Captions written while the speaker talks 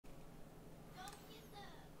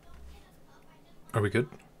Are we good?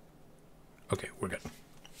 Okay, we're good.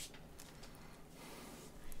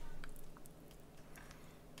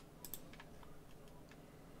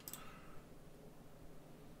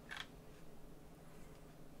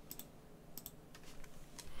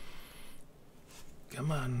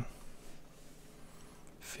 Come on.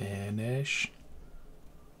 Finish.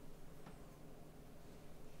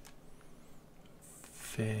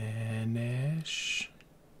 Finish.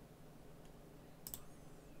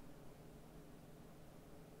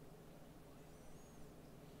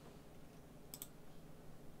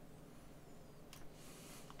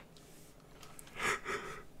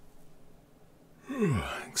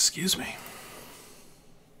 Excuse me.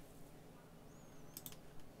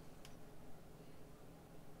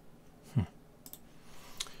 I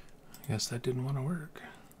guess that didn't want to work.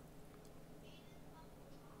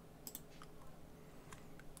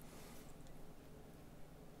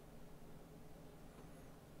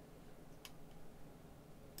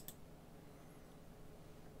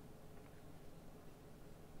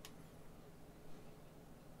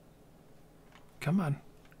 Come on.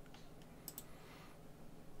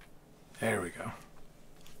 There we go.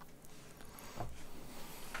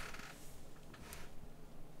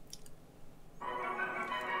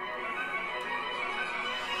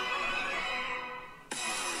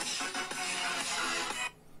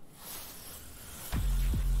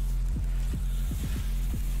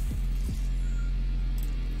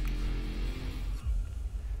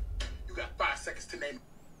 You got 5 seconds to name.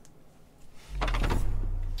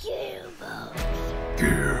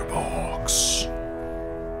 Gearbox.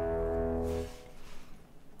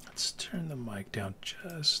 Let's turn the mic down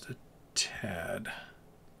just a tad.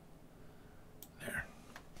 There.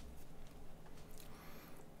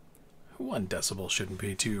 1 decibel shouldn't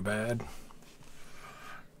be too bad.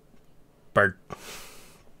 Bird.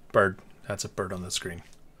 Bird. That's a bird on the screen.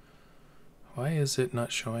 Why is it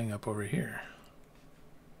not showing up over here?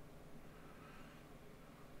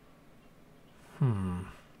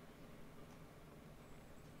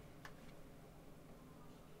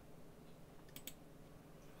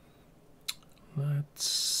 Let's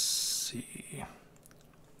see.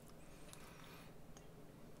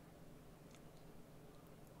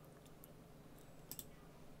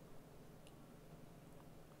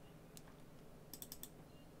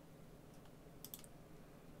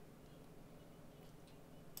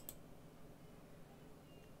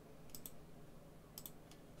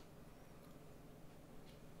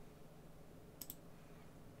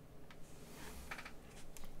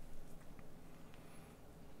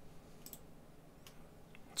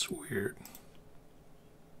 It's weird.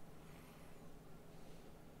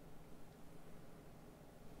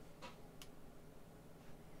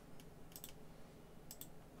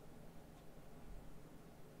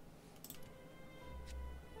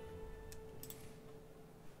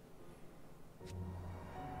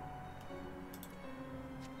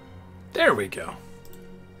 There we go.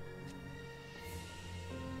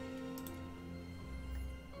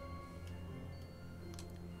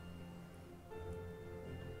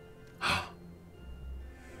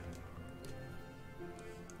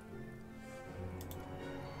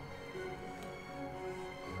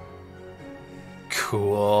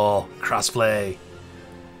 Cool. Crossplay.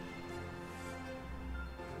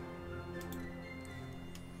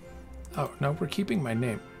 Oh, no, we're keeping my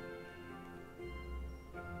name.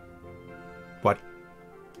 What?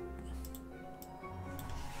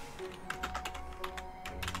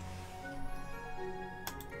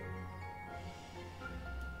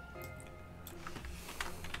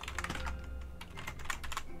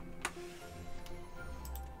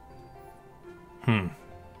 I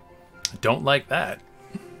don't like that.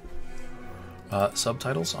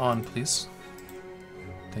 Subtitles on, please.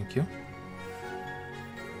 Thank you.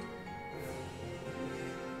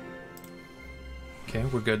 Okay,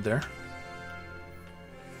 we're good there.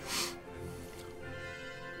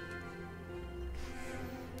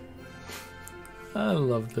 I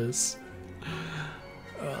love this.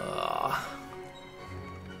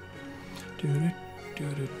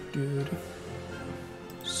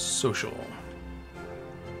 Social.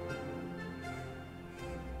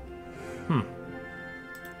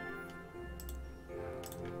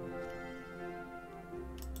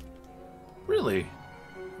 Really?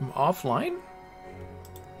 I'm offline?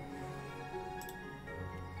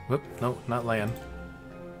 Whoop, no, not LAN.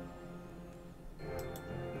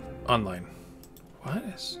 Online. What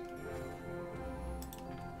is...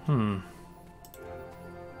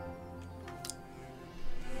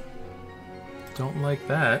 Don't like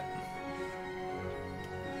that.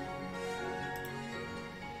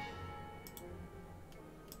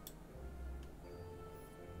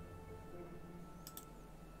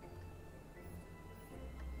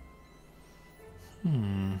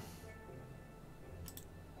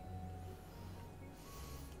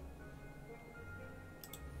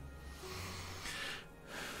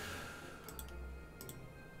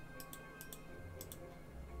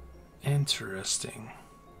 Interesting.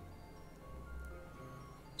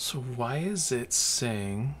 So why is it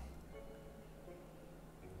saying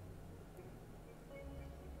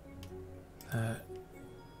that?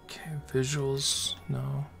 Okay, visuals,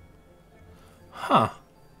 no. Huh.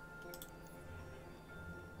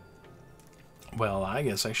 Well, I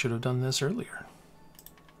guess I should have done this earlier.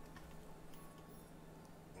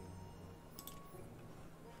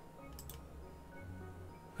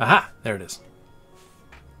 Aha! There it is.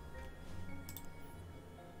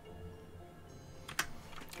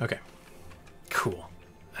 Okay. Cool.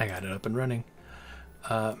 I got it up and running.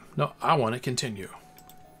 No, I want to continue.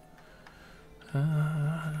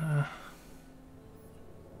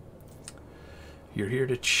 You're here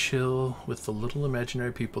to chill with the little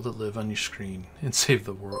imaginary people that live on your screen and save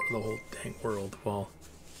the world, the whole dang world. Well,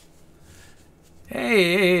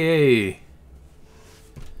 hey.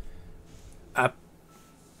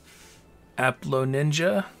 Aplo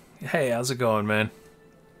Ninja. Hey, how's it going, man?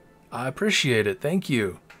 I appreciate it. Thank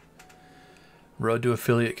you. Road to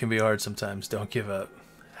affiliate can be hard sometimes. Don't give up.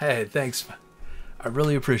 Hey, thanks. I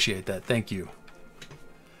really appreciate that. Thank you.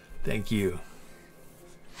 Thank you.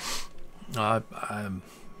 I'm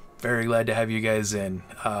very glad to have you guys in.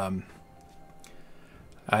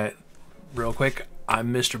 Real quick,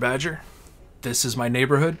 I'm Mr. Badger. This is my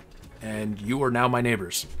neighborhood, and you are now my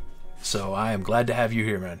neighbors. So I am glad to have you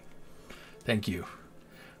here, man. Thank you.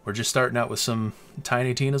 We're just starting out with some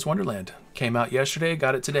Tiny Tina's Wonderland. Came out yesterday,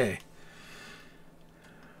 got it today.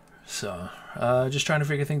 So, just trying to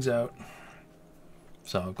figure things out.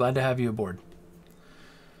 So, glad to have you aboard.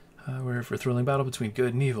 We're here for a thrilling battle between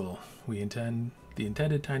good and evil. The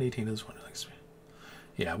intended Tiny Tina's Wonderland.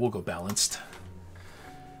 Yeah, we'll go balanced.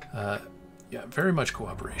 Yeah, very much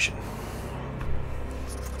cooperation.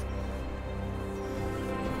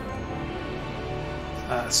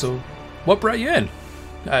 So, what brought you in?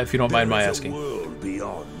 If you don't mind my asking. A world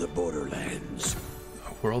beyond the borderlands.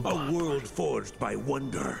 A world beyond. A world forged by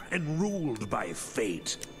wonder and ruled by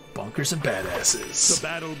fate. Bonkers and badasses. The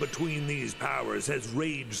battle between these powers has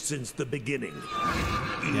raged since the beginning.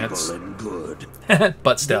 Evil and good.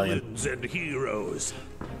 Butt stallion. Villains and heroes.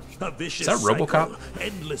 A vicious Is that RoboCop? cycle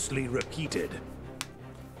endlessly repeated.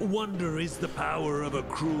 Wonder is the power of a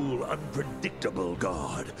cruel, unpredictable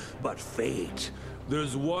god. But fate,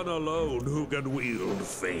 there's one alone who can wield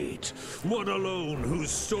fate. One alone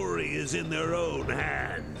whose story is in their own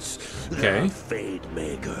hands. Okay. The Fate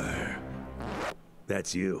Maker.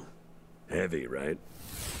 That's you. Heavy, right?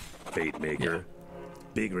 Fate Maker. Yeah.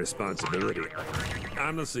 Big responsibility.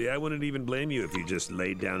 Honestly, I wouldn't even blame you if you just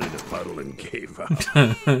laid down in a puddle and gave up.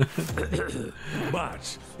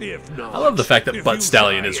 But if not, I love the fact that if Butt you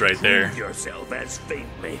Stallion try is and right there. prove yourself as Fate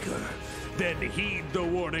Maker, then heed the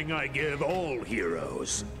warning I give all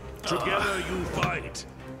heroes. Together you fight.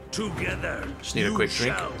 Together Just need a you quick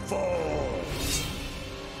drink. shall fall.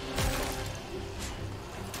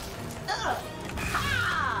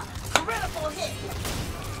 Critical hit.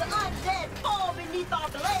 The undead fall beneath our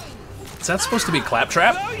blade. Is that supposed to be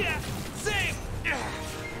Claptrap? Oh yeah, same.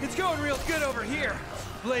 It's going real good over here,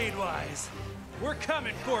 blade-wise. We're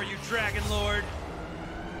coming for you, Dragon Lord.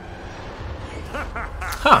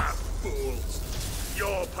 Huh. Fools!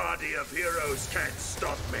 Your party of heroes can't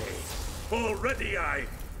stop me. Already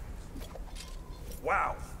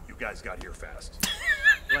Wow, you guys got here fast.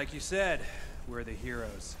 Like you said, we're the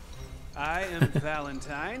heroes. I am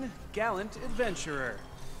Valentine, gallant adventurer.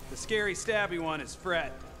 The scary stabby one is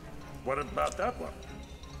Fred. What about that one?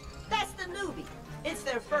 That's the newbie. It's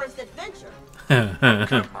their first adventure.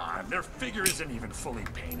 Come on, their figure isn't even fully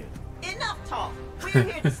painted. Enough talk. We're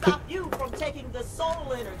here to stop you from taking the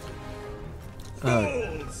soul energy.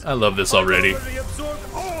 Fools! I love this already. I've already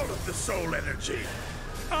absorbed all of the soul energy.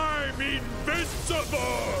 I'm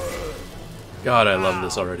invincible! God, I love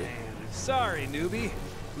this already. Sorry, newbie.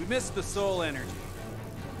 We missed the soul energy.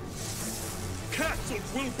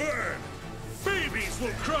 Castles will burn. Babies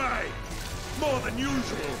will cry. More than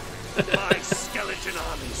usual. My skeleton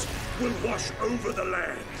armies will wash over the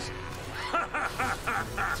lands.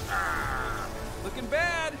 Looking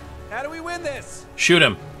bad. How do we win this? Shoot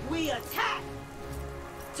him. We attack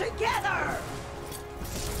together.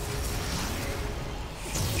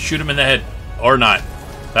 Shoot him in the head. Or not.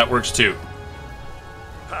 That works too.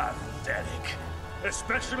 Pathetic.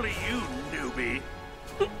 Especially you, newbie.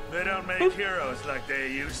 They don't make heroes like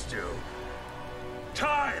they used to.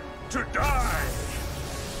 Time to die!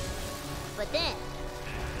 But then,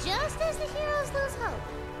 just as the heroes lose hope,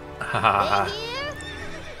 Ha they hear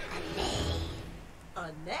a neigh.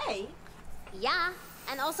 A nay? Yeah,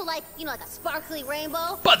 and also like, you know, like a sparkly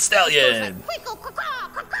rainbow. Butt It's Stallion! like, quickle, caw,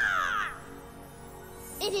 caw, caw.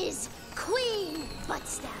 It is Queen Butt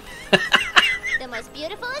Stallion. The most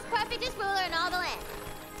beautifulest, perfectest ruler in all the land.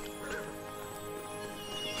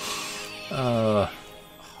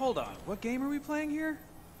 Hold on, what game are we playing here?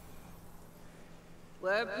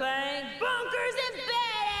 We're playing Bunkers and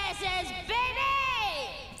Badasses,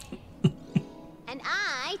 baby! And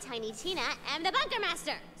I, Tiny Tina, am the Bunker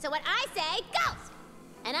Master. So what I say goes.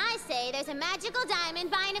 And I say there's a magical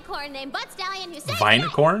diamond Vinacorn named Butt Stallion who saves the day.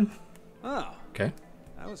 Vinacorn? Oh, Okay.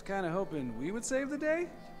 I was kind of hoping we would save the day.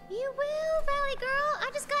 You will, Valley Girl. I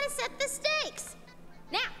just gotta set the stakes.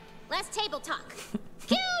 Now, let's table talk.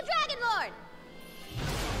 Cue Dragon Lord!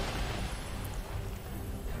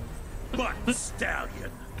 But,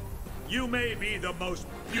 Stallion, you may be the most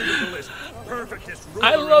beautifulest, perfectest ruler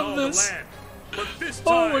I in love all this. the land, but this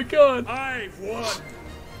Oh time, my God. I've won.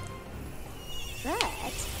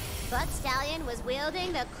 But Butt Stallion was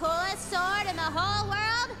wielding the coolest sword in the whole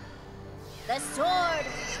world. The Sword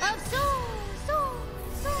of Soul.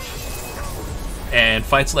 And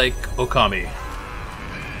fights like Okami.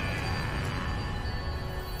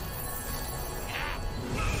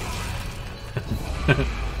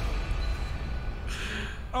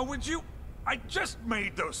 Oh, would you? I just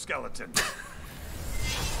made those skeletons.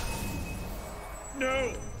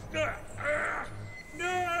 No! No!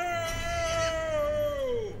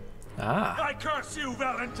 Ah. I curse you,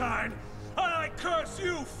 Valentine! And I curse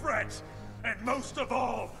you, Fret! And most of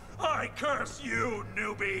all, I curse you,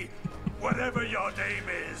 newbie! Whatever your name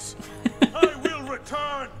is. I will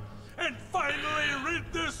return and finally rid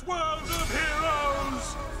this world of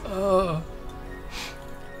heroes!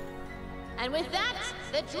 And with that,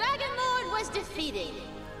 the Dragon Lord was defeated.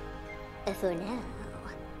 For now.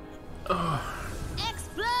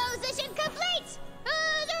 Explosion complete!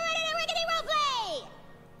 Who's ready to rickety roleplay?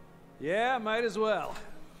 Yeah, might as well.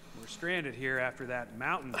 We're stranded here after that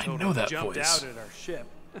mountain I totally know that jumped voice. out at our ship.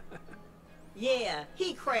 Yeah,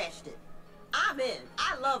 he crashed it. I'm in.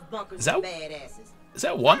 I love bunkers Is that- and badasses. Is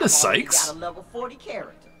that Wanda I've already Sykes? got a level 40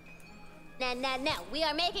 character. No. We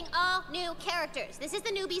are making all new characters. This is the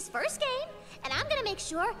newbies' first game, and I'm gonna make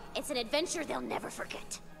sure it's an adventure they'll never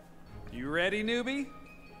forget. You ready, newbie?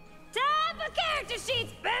 Time for character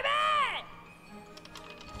sheets, baby!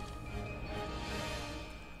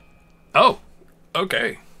 Oh.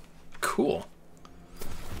 Okay. Cool.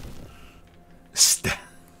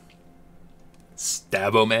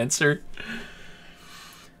 Stabomancer.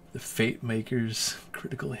 The Fate Maker's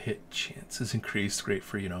critical hit chance is increased. Great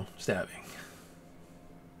for, you know, stabbing.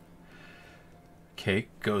 Okay,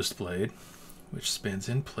 Ghost Blade, which spins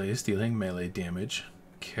in place, dealing melee damage.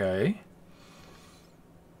 Okay.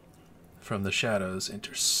 From the shadows,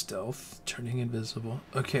 enter stealth, turning invisible.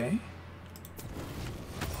 Okay.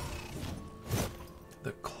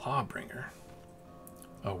 The Clawbringer.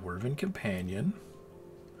 A Werven Companion.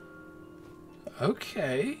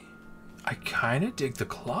 Okay. I kind of dig the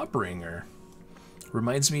Clawbringer.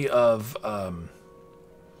 Reminds me of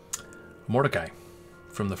Mordecai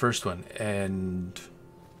from the first one. And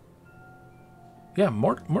yeah,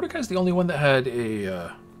 Mordecai's the only one that had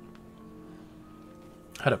a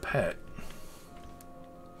pet.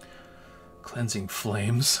 Cleansing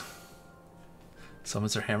Flames.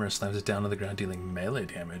 Summons her hammer and slams it down on the ground, dealing melee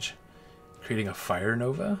damage. Creating a fire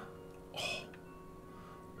nova.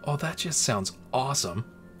 Oh, that just sounds awesome.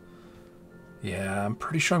 Yeah, I'm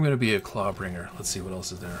pretty sure I'm going to be a Clawbringer. Let's see what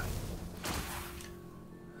else is there.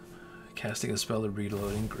 Casting a spell or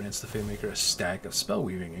reloading grants the Fate Maker a stack of spell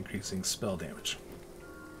weaving, increasing spell damage.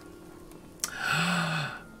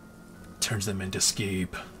 Turns them into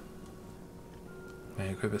Scape. May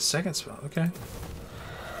equip a second spell. Okay.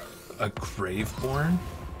 A Graveborn.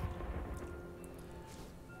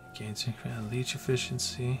 Gains leech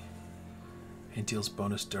efficiency. And deals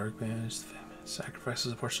bonus dark damage.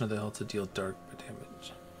 Sacrifices a portion of the health to deal dark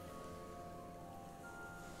damage.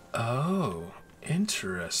 Oh,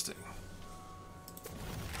 interesting.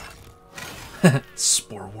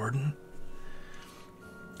 Spore Warden.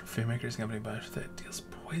 Fate Maker's company bash that deals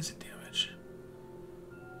poison damage.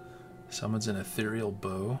 Summons an ethereal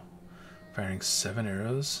bow, firing 7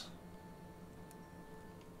 arrows.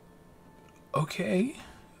 Okay.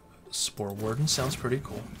 Spore Warden sounds pretty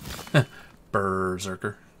cool.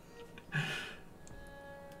 Berserker.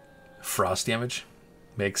 Frost damage.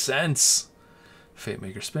 Makes sense. Fate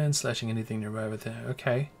Maker spins, slashing anything nearby with it.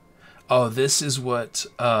 Okay. Oh, this is what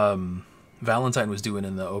Valentine was doing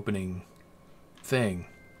in the opening thing.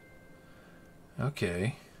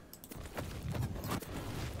 Okay.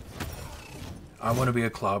 I want to be a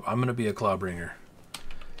claw. I'm gonna be a clawbringer.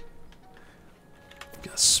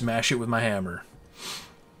 Gonna smash it with my hammer.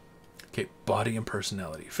 Okay, body and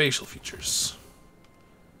personality, facial features.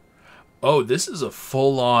 Oh, this is a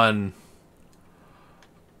full-on.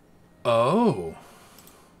 Oh.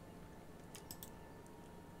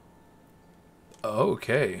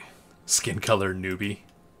 Okay. Skin color newbie.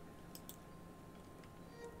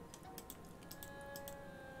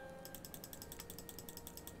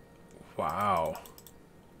 Wow.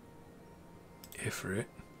 Ifrit.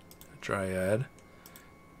 Dryad.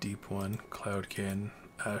 Deep One. Cloudkin.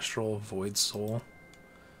 Astral. Void Soul.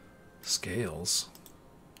 Scales.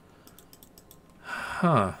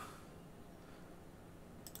 Huh.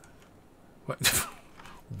 What?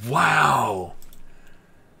 Wow.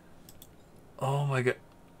 Oh my god.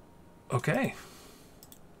 Okay.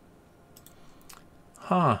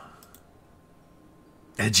 Huh.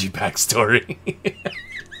 Edgy backstory.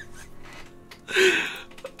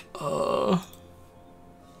 Oh.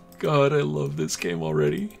 God, I love this game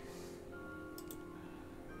already.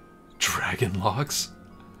 Dragon locks?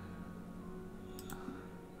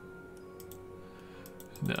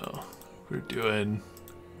 No. We're doing...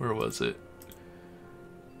 Where was it?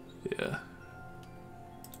 Yeah.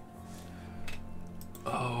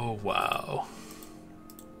 Oh, wow.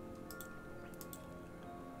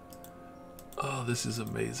 Oh, this is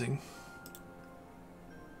amazing.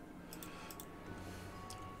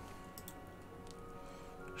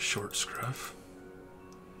 Short scruff.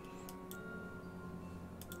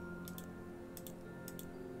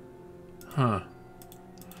 Huh.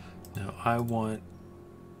 No, I want...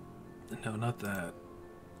 No, not that.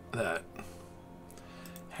 That.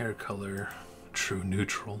 Hair color. True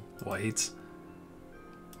neutral. White.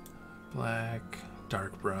 Black.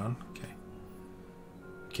 Dark brown. Okay.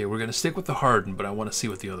 Okay, we're going to stick with the hardened, but I want to see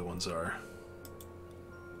what the other ones are.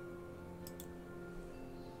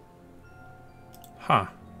 Huh.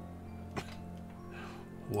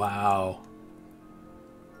 Wow.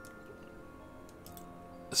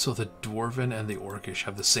 So the Dwarven and the Orcish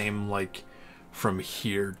have the same, like, from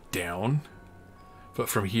here down, but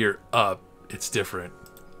from here up, it's different.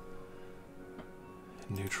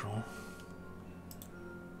 Neutral.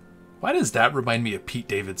 Why does that remind me of Pete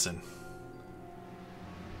Davidson?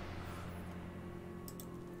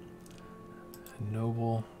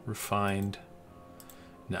 Noble, refined.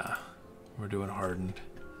 Nah, we're doing hardened.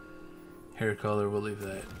 Hair color, we'll leave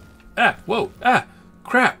that. Ah, whoa, ah,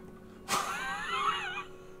 crap.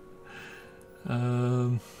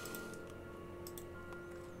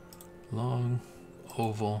 Long,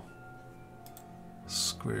 oval,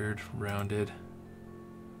 squared, rounded,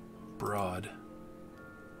 broad,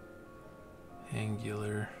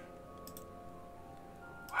 angular.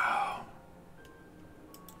 Wow.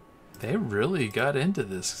 They really got into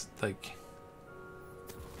this, like...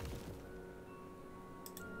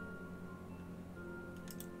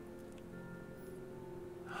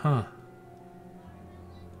 Huh.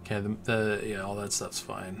 Okay, yeah, all that stuff's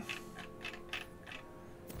fine.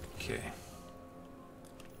 Okay.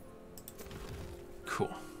 Cool.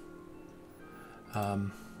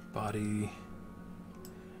 Body.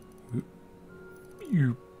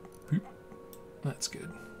 That's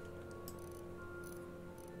good.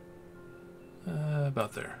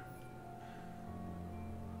 About there.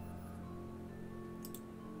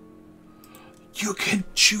 You can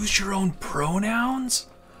choose your own pronouns?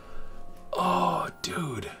 Oh,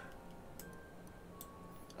 dude.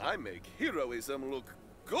 I make heroism look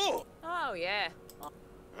good. Oh, yeah.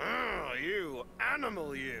 Ah, you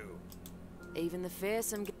animal, you. Even the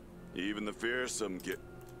fearsome... Even the fearsome get...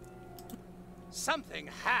 Something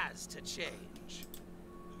has to change.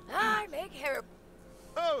 I make hero...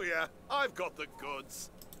 Oh yeah, I've got the goods.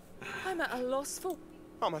 I'm at a loss for...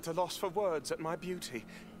 I'm at a loss for words at my beauty.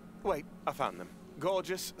 Wait, I found them.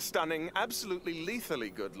 Gorgeous, stunning, absolutely lethally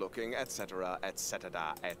good-looking, etc.,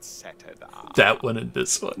 etc., etc. That one and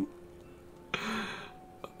this one.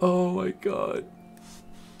 Oh my god.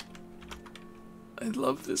 I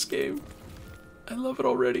love this game. I love it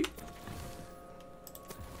already.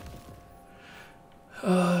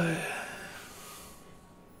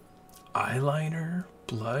 Eyeliner,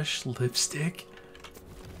 blush, lipstick.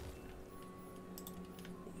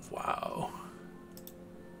 Wow.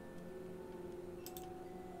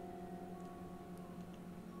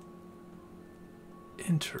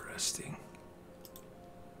 Interesting.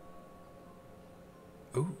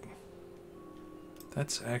 Ooh.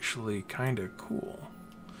 That's actually kind of cool.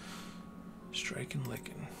 Striking,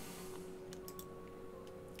 licking.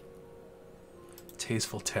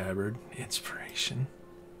 Tasteful tabard. Inspiration.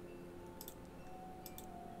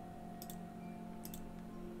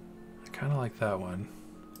 I kind kind of like that one.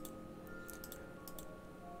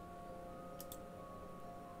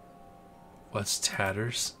 What's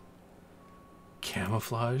tatters?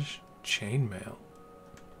 Camouflage? Chainmail.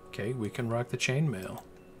 Okay, we can rock the chainmail.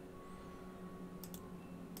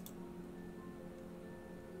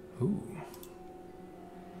 Ooh.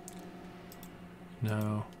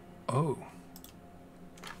 No. Oh.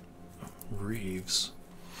 Reeves.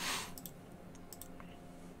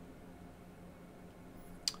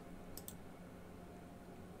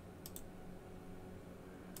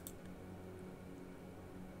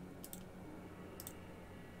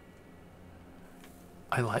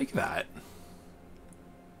 I like that.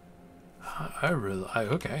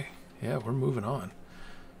 Okay. Yeah, we're moving on.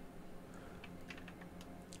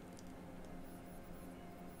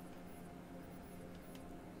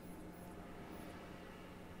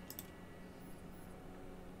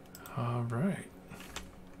 All right.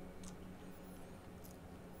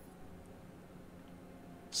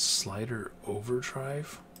 Slider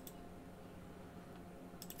overdrive?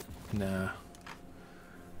 Nah.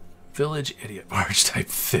 Village idiot archetype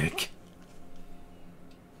thick.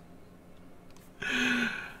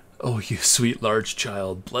 Oh, you sweet large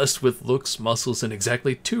child, blessed with looks, muscles, and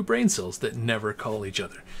exactly 2 brain cells that never call each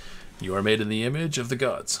other. You are made in the image of the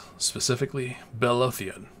gods, specifically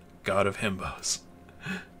Belothian, god of himbos.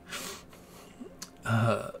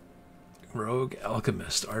 Rogue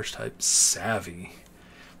alchemist, archetype savvy.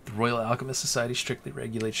 The Royal Alchemist Society strictly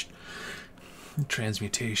regulates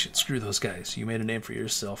transmutation. Screw those guys. You made a name for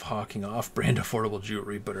yourself hawking off-brand affordable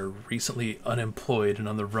jewelry, but are recently unemployed and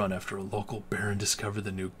on the run after a local baron discovered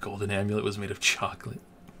the new golden amulet was made of chocolate.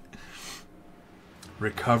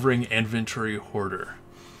 Recovering inventory hoarder.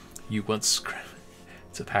 You once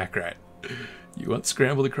it's a pack rat. You once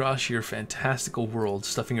scrambled across your fantastical world,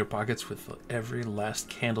 stuffing your pockets with every last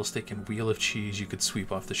candlestick and wheel of cheese you could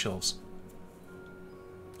sweep off the shelves.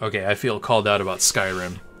 Okay, I feel called out about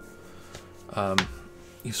Skyrim.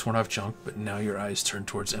 You've sworn off junk, but now your eyes turn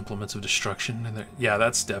towards implements of destruction. And yeah,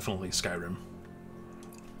 that's definitely Skyrim.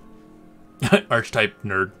 Archetype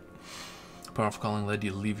nerd. Powerful calling led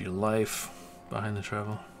you to leave your life behind the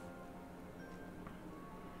travel.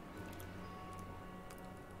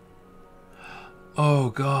 Oh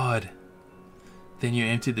god. Then you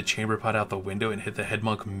emptied the chamber pot out the window and hit the head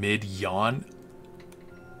monk mid-yawn?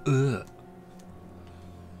 Ugh.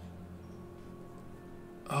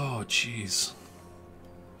 Oh, jeez.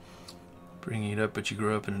 Bringing it up, but you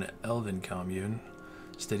grew up in an elven commune.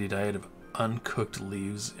 Steady diet of uncooked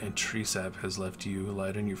leaves and tree sap has left you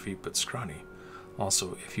light on your feet but scrawny.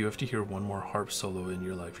 Also, if you have to hear one more harp solo in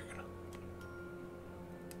your life, you're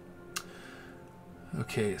gonna...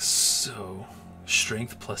 Okay, so...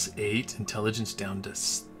 Strength +8, intelligence down to...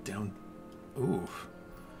 Ooh.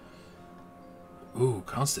 Ooh,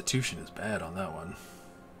 constitution is bad on that one.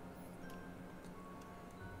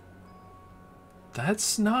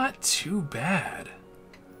 That's not too bad.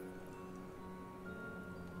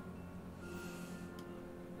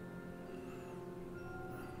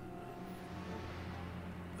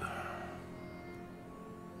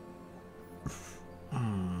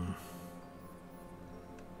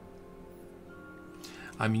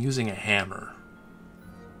 I'm using a hammer.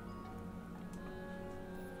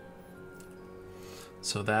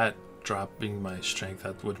 So that dropping my strength,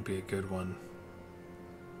 that wouldn't be a good one.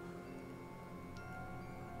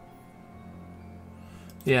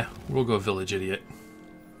 Yeah, we'll go village idiot.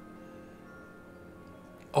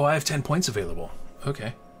 Oh, I have 10 points available.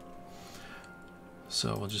 Okay.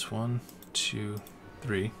 So we'll just 1, 2,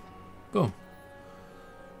 3. Boom.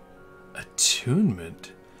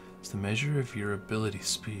 Attunement. It's the measure of your ability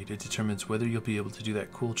speed. It determines whether you'll be able to do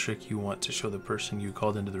that cool trick you want to show the person you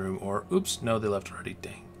called into the room, or, oops, no, they left already,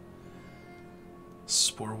 dang.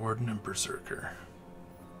 Spore Warden and Berserker.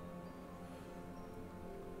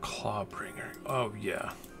 Clawbringer. Oh,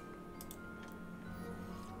 yeah.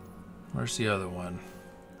 Where's the other one?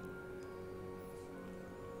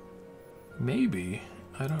 Maybe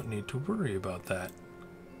I don't need to worry about that.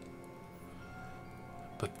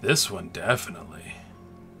 But this one, definitely.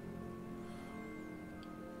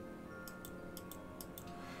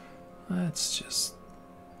 Let's just...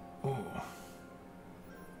 Oh.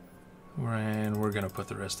 And we're going to put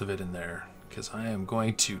the rest of it in there, because I am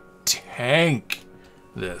going to tank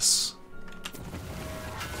this.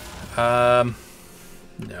 No.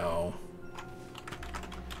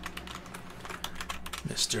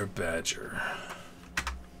 Mr. Badger.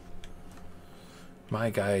 My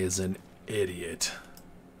guy is an idiot.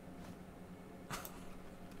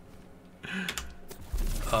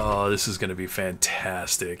 Oh, this is going to be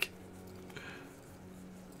fantastic.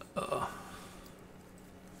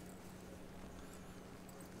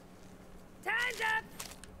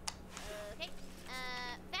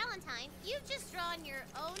 you've just drawn your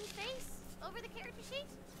own face over the character sheet?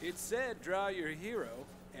 It said draw your hero,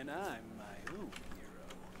 and I'm my own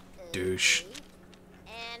hero. Douche. Okay.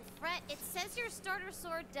 And Fret, it says your starter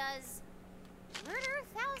sword does murder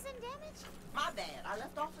 1,000 damage? My bad. I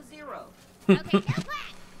left off a 0. Okay, no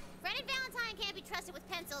plan. Fred and Valentine can't be trusted with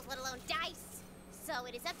pencils, let alone dice. So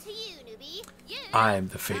it is up to you, newbie. You I'm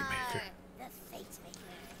the Fate Maker. The Fate Maker.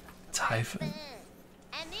 Typhon.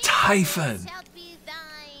 And these Typhon. shall be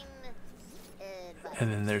thine advice.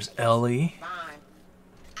 And then there's Ellie. Fine.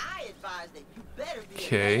 I advise that you better be a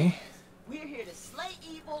Okay. badass. We're here to slay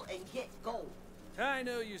evil and get gold. I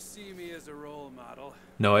know you see me as a role model.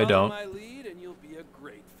 No, I Follow don't. my lead, and you'll be a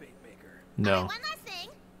great Fate Maker. No. Okay, one last thing.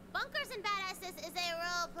 Bunkers and Badasses is a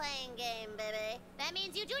role-playing game, baby. That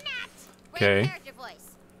means you do not bring Okay. character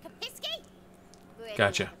voice. Kapiski? Great,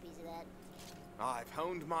 Gotcha. a piece of that. I've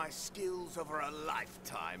honed my skills over a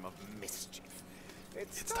lifetime of mischief.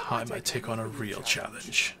 It's time I take on a real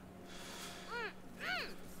challenge.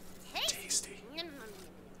 Tasty. Tasty.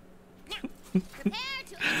 Prepare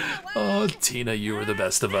to enter a Oh, world Tina, you are the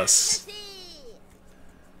best of us. fantasy.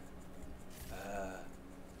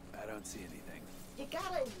 I don't see anything. You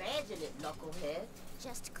gotta imagine it, knucklehead.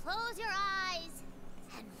 Just close your eyes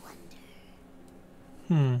and wonder.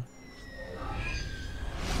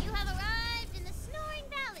 You have arrived in the Snoring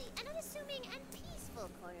Valley, an unassuming and peaceful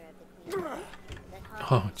corner of the Queen. that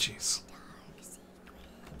Oh, harbors jeez. dark secrets.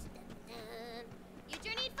 You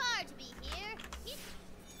journeyed far to be here.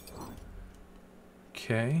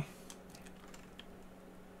 Okay.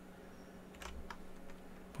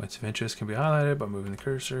 Points of interest can be highlighted by moving the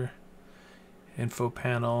cursor. Info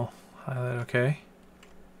panel. Highlight. Okay.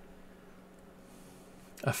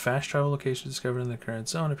 A fast travel location discovered in the current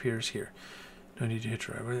zone appears here. No need to hit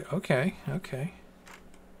drive. Okay. Okay.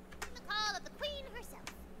 The call of the Queen herself.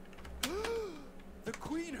 The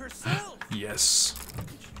Queen herself! Yes. What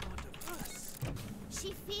did she want of us?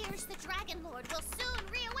 She fears the Dragon Lord will soon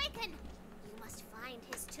reawaken. You must find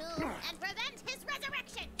his tomb and prevent his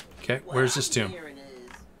resurrection. Okay. What Where's this I'm tomb? hearing is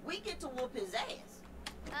we get to whoop his ass.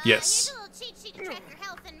 Yes. Here's a little cheat sheet to track your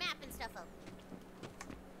health and map and stuff up.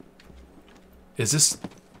 Is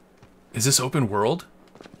this open world?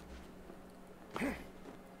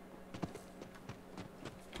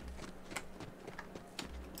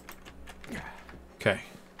 Okay.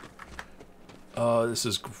 Oh, this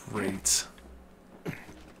is great.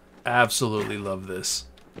 Absolutely love this.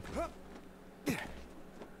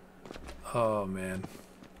 Oh, man.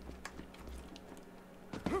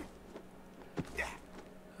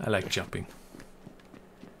 I like jumping.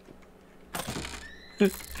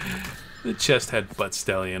 The chest had Butt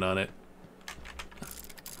Stallion on it.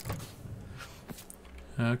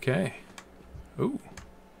 Okay. Ooh.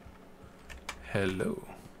 Hello.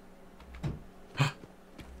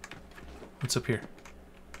 What's up here?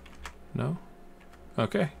 No?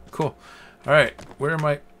 Okay, cool. Alright, where am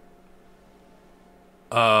I?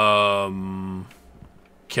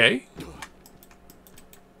 Okay.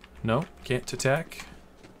 No, can't attack.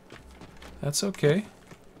 That's okay.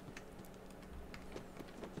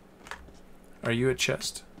 Are you a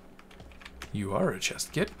chest? You are a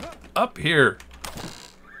chest. Get up here!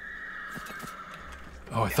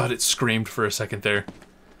 Oh, I thought it screamed for a second there.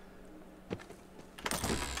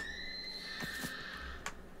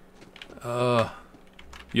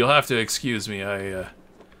 You'll have to excuse me. I,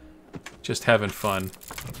 just having fun.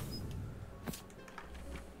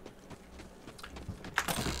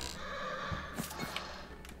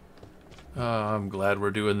 Oh, I'm glad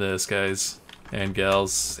we're doing this, guys. And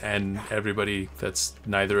gals, and everybody that's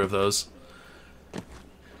neither of those.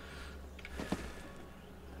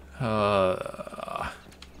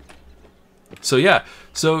 So yeah,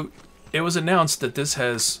 so it was announced that this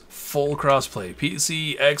has full crossplay.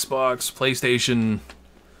 PC, Xbox, PlayStation,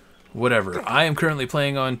 whatever. I am currently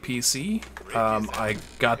playing on PC. I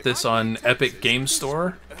got this on Epic Game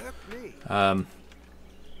Store.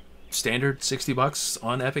 Standard $60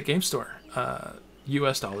 on Epic Game Store.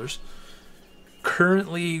 US dollars.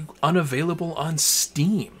 Currently unavailable on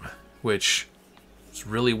Steam, which is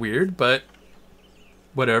really weird, but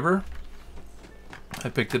whatever. I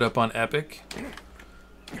picked it up on Epic.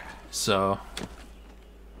 So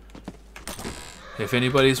if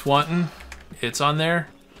anybody's wanting, it's on there.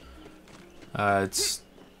 It's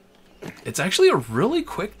actually a really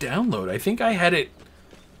quick download. I think I had it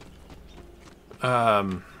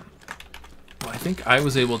I think I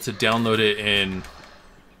was able to download it in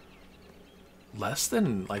less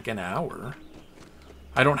than like an hour.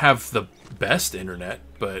 I don't have the best internet,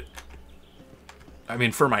 but I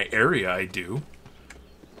mean, for my area, I do.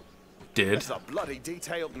 Did. It's a bloody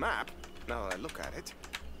detailed map. Now that I look at it.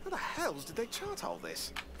 How the hells did they chart all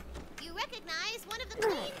this? You recognize one of the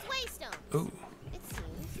Queen's waystones. Ooh. It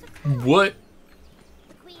seems to cool. What?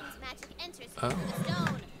 The Queen's magic enters you through the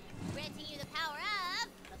stone, granting you the power of...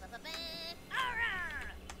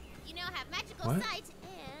 Aura! You now have magical What? sight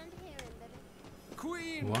and hearing, baby.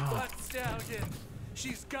 Queen Wow. Blood Stallion.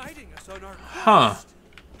 She's guiding us on our Huh. quest.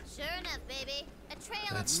 Sure enough, baby. A trail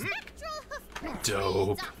That's of spectral hoofprints dope.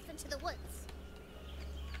 leads off into the woods.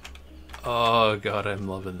 Oh god, I'm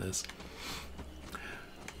loving this.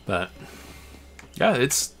 But yeah,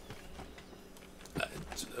 it's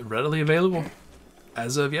readily available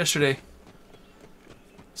as of yesterday.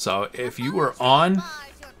 So if you were on, Bars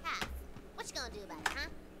your path. What you gonna do about it, huh?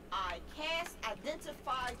 I cast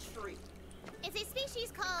identify tree. It's a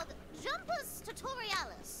species called Jumpus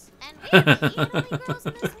tutorialis, and really, it only grows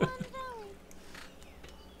in this one valley.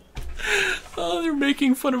 oh, they're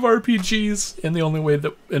making fun of RPGs in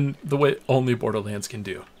the way only Borderlands can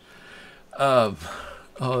do. Oh,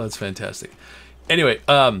 that's fantastic. Anyway,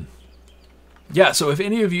 yeah. So if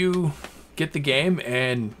any of you get the game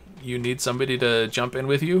and you need somebody to jump in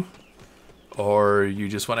with you, or you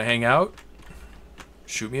just want to hang out,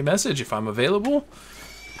 shoot me a message if I'm available.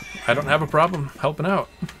 I don't have a problem helping out.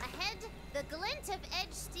 Ahead, the glint of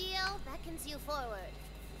edge steel beckons you forward.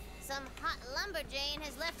 Some hot lumberjane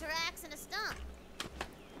has left her axe in a stump.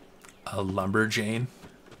 A lumberjane.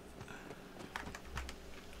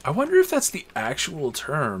 I wonder if that's the actual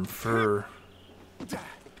term for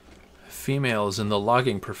females in the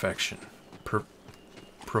logging profession.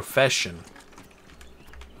 Profession.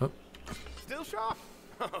 Oh, Still sharp?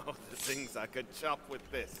 Oh, the things I could chop with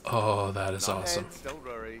this. oh, that is Not awesome. heads, don't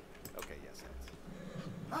worry. Okay, yes, heads.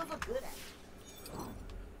 Love a good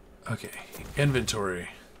axe. Okay, inventory.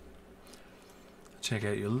 Check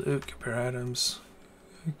out your loot, compare items.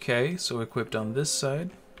 Okay, so equipped on this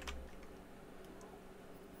side.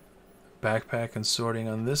 Backpack and sorting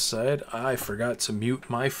on this side. I forgot to mute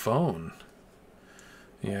my phone.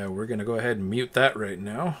 Yeah, we're gonna go ahead and mute that right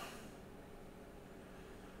now.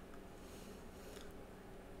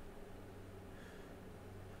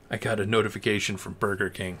 I got a notification from Burger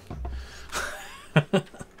King.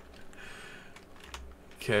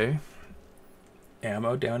 Okay.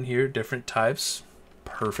 Ammo down here, different types.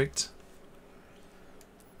 Perfect.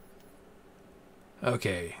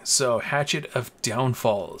 Okay, so Hatchet of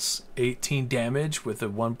Downfalls. 18 damage with a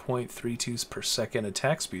 1.32 per second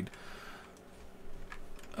attack speed.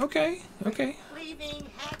 Okay, okay. Cleaving,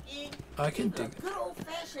 hacking. I can even dig. Good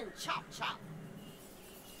old-fashioned chop chop.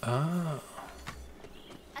 Ah.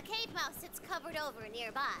 A cave mouse sits covered over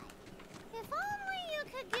nearby. If only you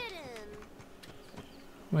could get him.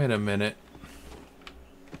 Wait a minute.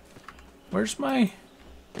 Where's my...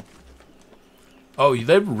 Oh,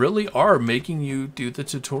 they really are making you do the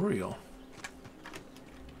tutorial.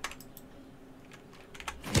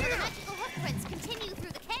 The magical hoofprints continue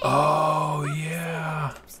through the cave. Oh,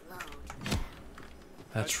 yeah. Slow.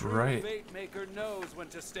 That's A true right. Fate maker knows when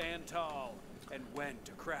to stand tall and when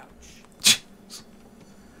to crouch.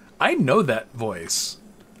 I know that voice.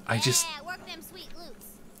 I just... Yeah, work them sweet loops.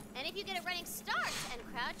 And if you get a running start and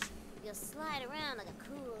crouch, you'll slide around like a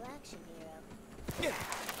cool action hero.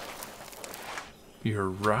 You're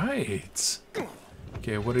right.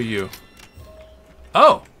 Okay, what are you?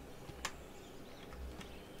 Oh!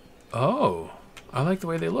 Oh. I like the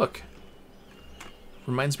way they look.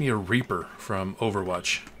 Reminds me of Reaper from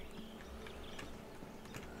Overwatch.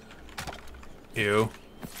 Ew.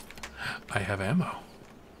 I have ammo.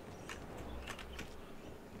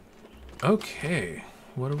 Okay.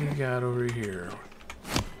 What do we got over here?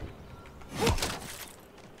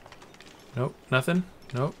 Nope, nothing?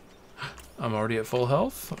 Nope. I'm already at full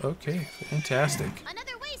health? Okay, fantastic.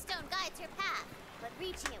 Another waystone guides your path, but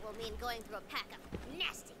reaching it will mean going through a pack of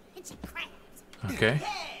nasty, pinchy crabs. Okay.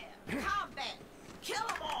 Yeah, combat. Kill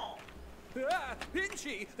them all. Ah,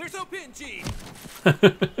 pinchy! They're so pinchy!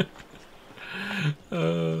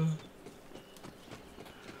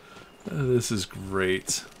 This is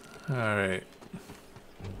great. Alright.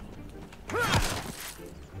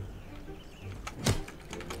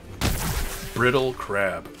 Brittle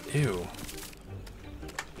crab. Ew.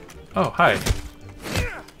 Oh, hi.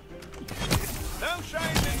 No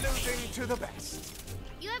shame in losing to the best.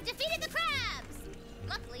 You have defeated the crabs!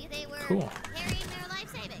 Luckily, they were Cool. carrying their life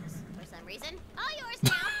savings for some reason. All yours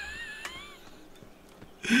now.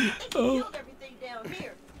 I think you killed everything down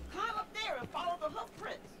here. Climb up there and follow the hoof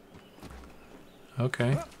prints.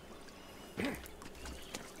 Okay.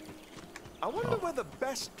 I wonder where the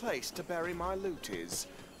best place to bury my loot is.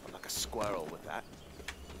 I'm like a squirrel with that.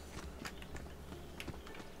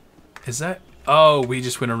 Is that... Oh, we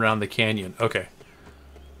just went around the canyon. Okay.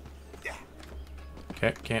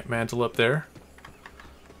 Okay, can't mantle up there.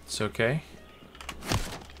 It's okay.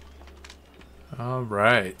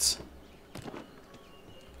 Alright.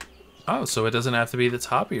 Oh, so it doesn't have to be the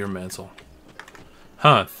top of your mantle.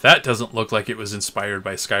 Huh, that doesn't look like it was inspired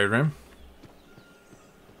by Skyrim.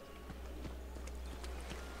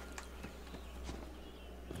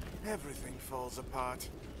 Everything falls apart.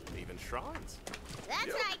 Even shrines.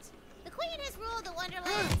 That's right. The Queen has ruled the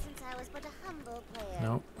Wonderlands since I was but a humble player.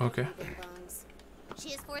 No, okay. Bing bongs.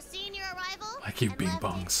 She has foreseen your arrival. I keep and bing left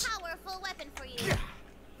bongs. a powerful weapon for you.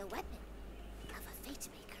 The weapon of a fate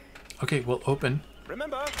maker. Okay, well, open.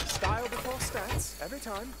 Remember, style before stats, every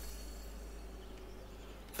time.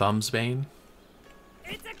 Thumbsbane.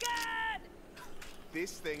 It's a gun!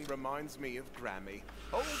 This thing reminds me of Grammy.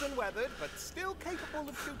 Old and weathered, but still capable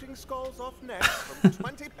of shooting skulls off necks from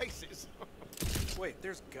 20 paces. Wait,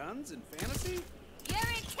 there's guns in fantasy? You're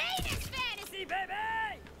in Cadence fantasy,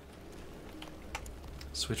 baby!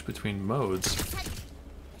 Switch between modes. The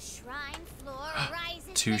shrine floor rises.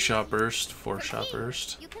 2-shot burst, From 4-shot here,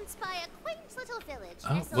 burst. You can spy a quaint little village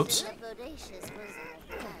Oh, nestled whoops. in the bodacious bosom of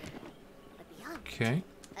the garden. But beyond it, Okay.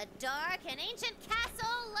 a dark and ancient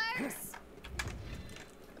castle lurks.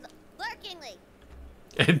 Lurkingly.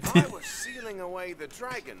 If I were sealing away the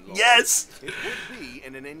dragon lord, Yes! it would be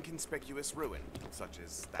in an inconspicuous ruin, such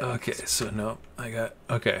as that. Okay, so no, I got...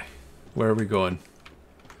 Okay. Where are we going?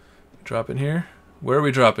 Dropping here? Where are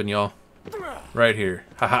we dropping, y'all? Right here.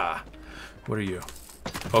 Haha. What are you?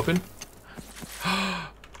 Open?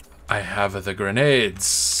 I have the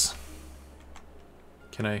grenades.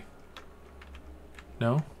 Can I?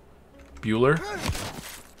 No? Bueller?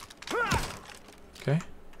 Okay.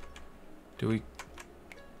 Do we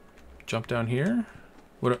jump down here?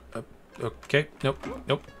 What? Okay. Nope.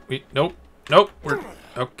 Nope. Nope. Nope. We're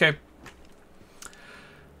okay.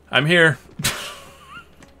 I'm here.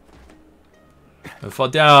 I fall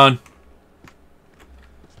down.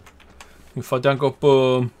 You fall down, go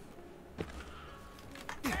boom.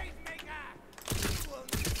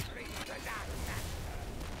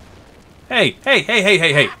 Hey, hey, hey, hey,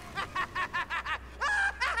 hey, hey.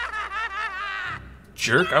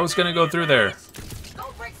 Jerk, I was gonna go through there.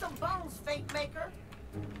 Go break some bones, fate maker.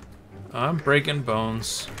 I'm breaking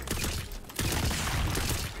bones.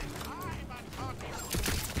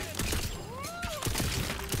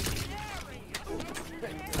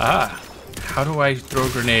 Ah, how do I throw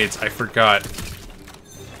grenades? I forgot.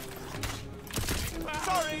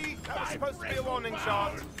 Sorry, that was supposed to be a warning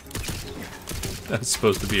shot. That's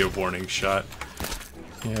supposed to be a warning shot.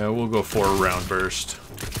 Yeah, we'll go for a round burst.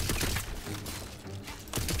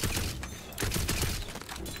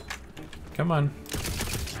 Come on.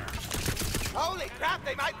 Holy crap,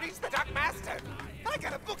 they might reach the Dark Master. I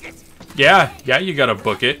gotta book it. Yeah, you gotta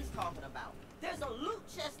book it. He's talking about. There's a loot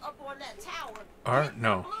chest up on that tower. R,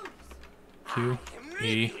 no. Q,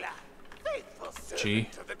 E, Faithful G,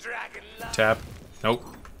 servant of the Dragon Lord. tab. Nope.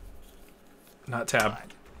 Not tab.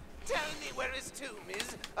 Tell me where his tomb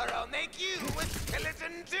is, or I'll make you a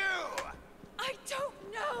skeleton too. I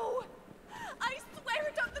don't know! I swear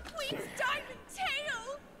it on the Queen's diamond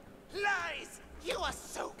tail! Lies! You are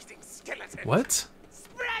soaked in skeleton. What?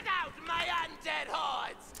 Spread out, my undead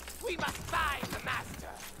hordes. We must find the master.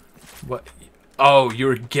 What? Oh,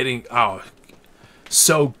 you're getting... Oh.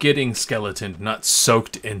 So getting skeleton, not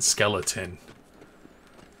soaked in skeleton.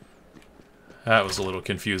 That was a little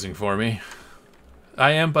confusing for me.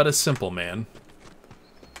 I am but a simple man.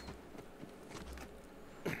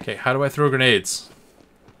 Okay, how do I throw grenades?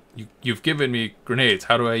 You've given me grenades.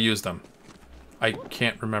 How do I use them? I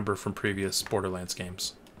can't remember from previous Borderlands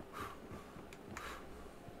games.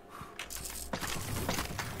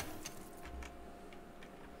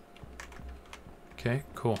 Okay,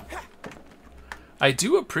 cool. I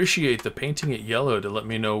do appreciate the painting it yellow to let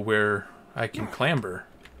me know where I can clamber.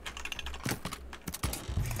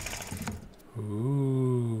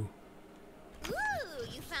 Ooh. Ooh,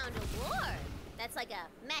 you found a ward. That's like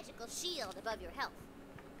a magical shield above your health.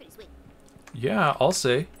 Pretty sweet. Yeah, I'll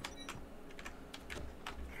say.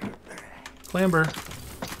 Clamber.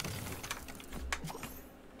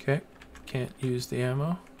 Okay, can't use the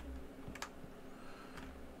ammo.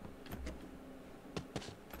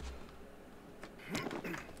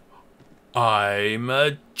 I'm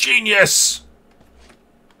a genius!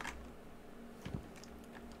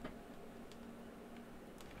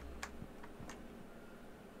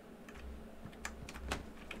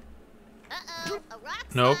 Uh-oh, a rock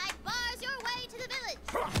Nope. slide bars your way to the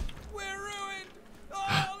village. We're ruined!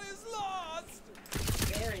 All is lost!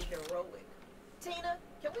 Very heroic. Tina,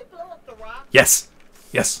 can we blow up the rock? Yes!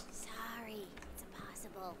 Yes! Sorry, it's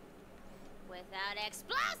impossible. Without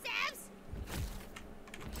explosives!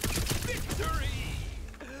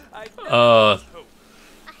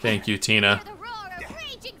 Thank you, Tina. The roar of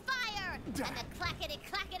raging fire and the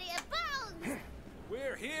clackety-clackety of bones.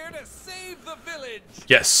 We're here to save the village.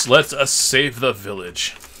 Yes, let us save the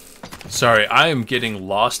village. Sorry, I am getting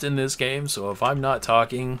lost in this game, so if I'm not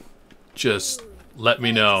talking, just let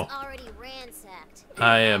me know. Already ransacked.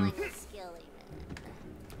 I am.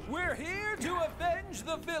 We're here to avenge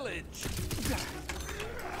the village.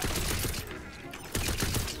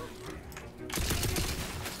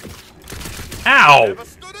 Ow! Never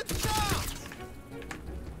stood a chance.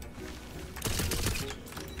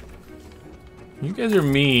 You guys are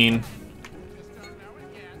mean.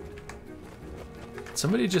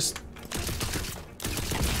 Somebody just...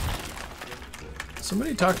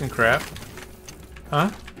 Somebody talking crap?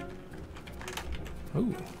 Huh?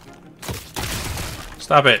 Ooh.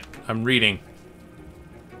 Stop it. I'm reading.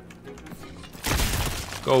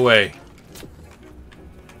 Go away.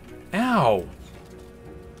 Ow!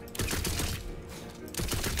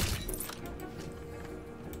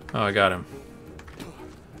 Oh, I got him.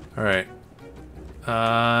 Alright.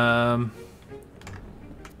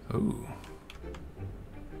 Ooh.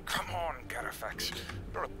 Come on, Garafax.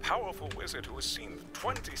 You're a powerful wizard who has seen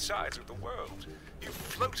 20 sides of the world. You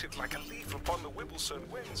floated like a leaf upon the Wibblestone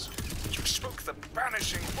winds. You spoke the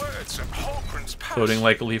banishing words of Holgren's past. Floating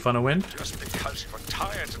like a leaf on a wind? Just because you're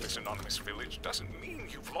tired to this anonymous village doesn't mean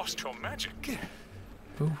you've lost your magic.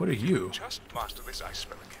 Ooh, what are you? Just master this ice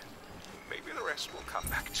spell again. Maybe the rest will come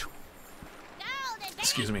back to.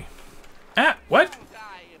 Excuse me. Ah, what?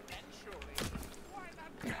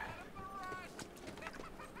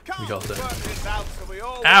 We got that.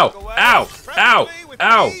 Ow! Ow! Ow!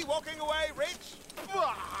 Ow!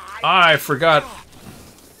 I forgot.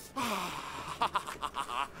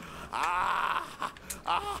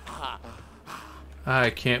 I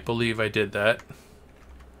can't believe I did that.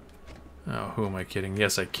 Oh, who am I kidding?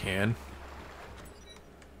 Yes, I can.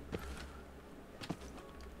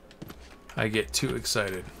 I get too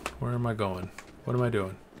excited. Where am I going? What am I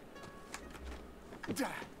doing? Okay.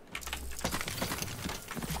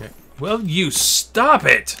 Well, you stop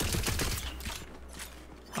it!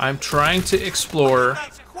 I'm trying to explore.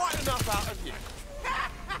 That's quite enough out of you.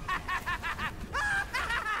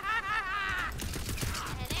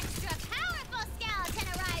 An extra powerful skeleton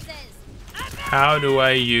arises. How do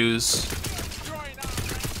I use...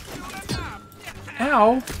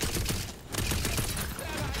 Ow!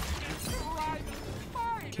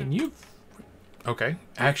 Can you... Okay.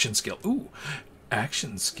 Action skill. Ooh.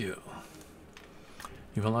 Action skill.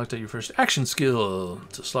 You've unlocked your first action skill.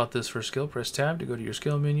 To slot this first skill, press tab to go to your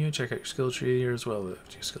skill menu. Check out your skill tree here as well.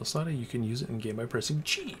 After your skill slotted, you can use it in game by pressing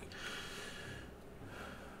G.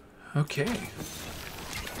 Okay.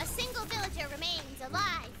 A single villager remains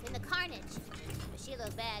alive in the carnage. But she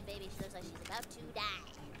looks bad, baby. She looks like she's about to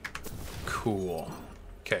die. Cool.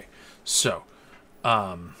 Okay. So,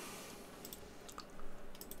 no,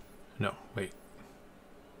 wait.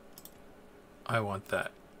 I want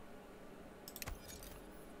that.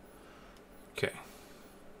 Okay.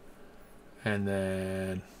 And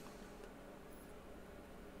then...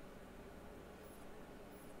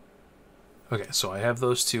 Okay, so I have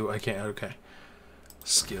those two. I can't... Okay.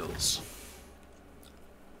 Skills.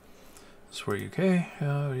 This is where you... Okay.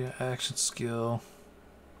 Oh, yeah. Action skill.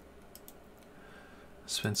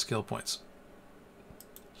 Spend skill points.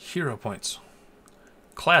 Hero points.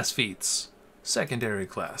 Class feats. Secondary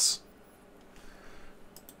class.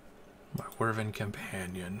 My Werven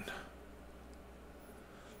companion.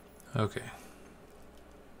 Okay.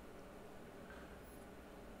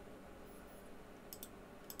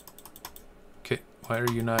 Okay, why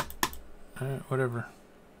are you not... whatever.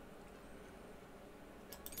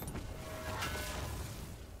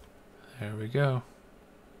 There we go.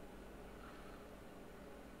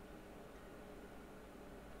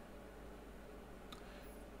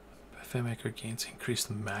 Buffet maker gains increased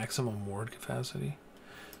maximum ward capacity.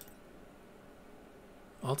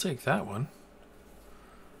 I'll take that one.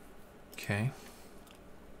 Okay.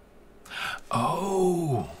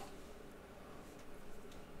 Oh!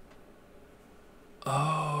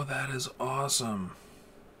 Oh, that is awesome.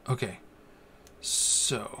 Okay.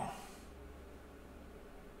 So.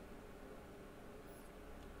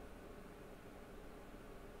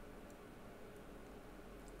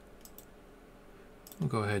 We'll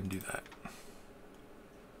go ahead and do that.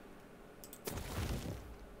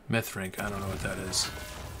 Myth rank, I don't know what that is.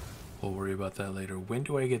 We'll worry about that later. When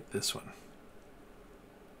do I get this one?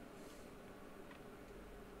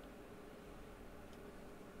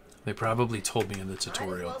 They probably told me in the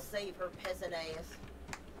tutorial. Might as well save her peasant ass.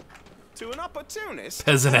 To an opportunist,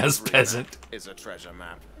 Peasant as every peasant. map is a treasure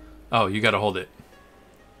map. Oh, you gotta hold it.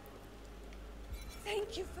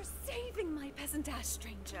 Thank you for saving my peasant ass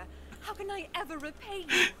stranger. How can I ever repay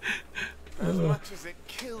you? As much as it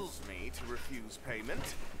kills me to refuse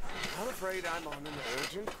payment, I'm afraid I'm on an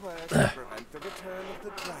urgent quest to prevent the return of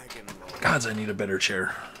the Dragon Lord. Gods, I need a better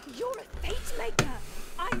chair. You're a fate maker.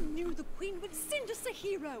 I knew the queen would send us a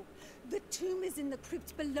hero. The tomb is in the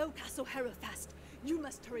crypt below Castle Herofast. You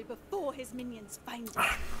must hurry before his minions find it.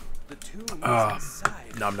 The tomb is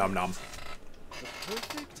inside. Nom nom nom. The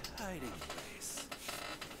perfect hiding place.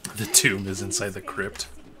 The tomb is inside the crypt.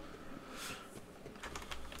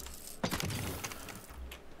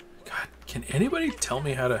 God, can anybody tell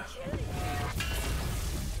me how to...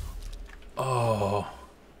 Oh.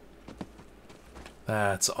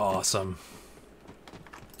 That's awesome.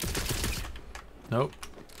 Nope.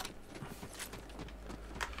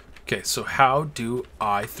 Okay, so how do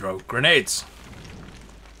I throw grenades?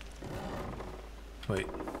 Wait.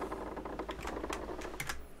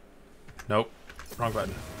 Nope. Wrong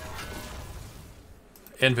button.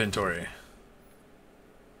 Inventory.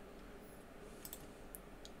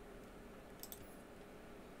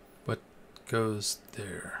 What goes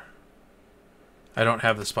there? I don't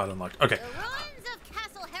have the spot unlocked. Okay. The ruins of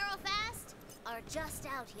Castle Herofast are just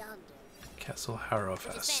out yonder. Castle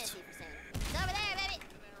Harrowfest. It's over there, baby.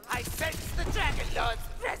 I sense the Dragon Lord's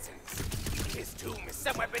presence. His tomb is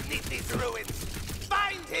somewhere beneath these ruins.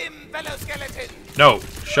 Find him, fellow skeleton. No,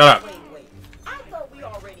 shut up. Wait. I thought we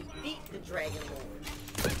already beat the Dragon Lord.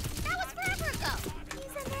 That was forever ago.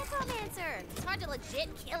 He's a necromancer. It's hard to legit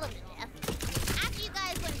kill him to death. After you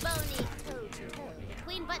guys went bony toe to toe,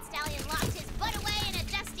 Queen Butt Stallion locked his butt away in a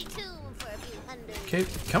dusty tomb for a few hundred. Okay,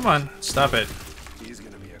 come on, stop it. He's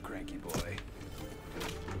gonna be a cranky boy.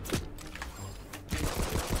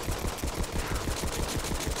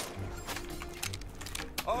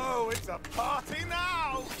 Oh, it's a party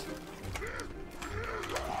now!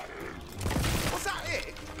 Was that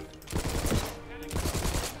it?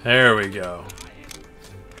 There we go.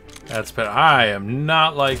 That's better. I am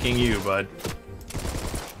not liking you, bud.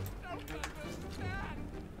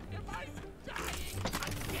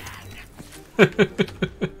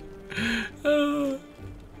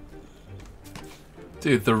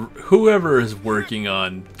 Dude, whoever is working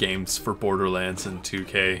on games for Borderlands and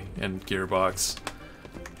 2K and Gearbox,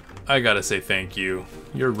 I gotta say thank you.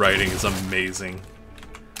 Your writing is amazing.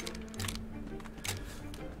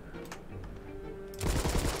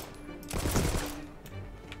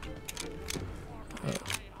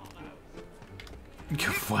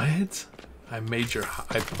 What? I made your...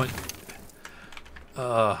 I put...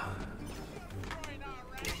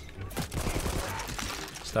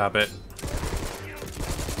 Stop it.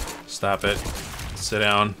 Stop it. Sit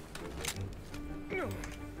down.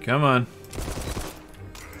 Come on.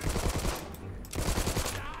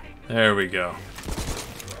 There we go.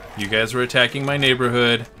 You guys were attacking my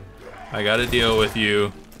neighborhood. I gotta deal with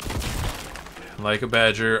you. Like a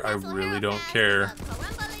badger, I really don't care.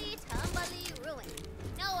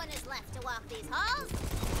 No one is left to walk these halls.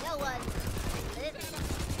 No one lives.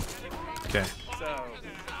 Okay. So,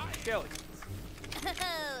 skeletons.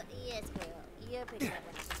 Oh, yes, girl. You're pretty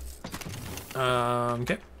clever.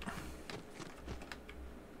 Okay.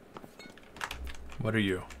 What are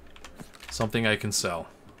you? Something I can sell.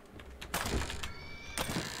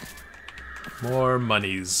 More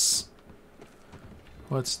monies.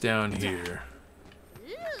 What's down here?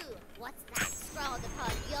 Ooh, what's that scrawled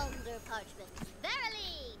upon yonder parchment?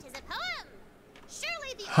 Verily, 'tis a poem.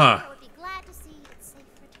 Surely the author would be glad to see its safe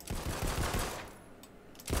return.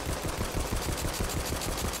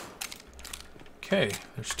 Okay,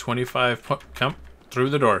 there's 25 come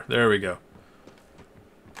through the door. There we go.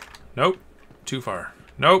 Nope, too far.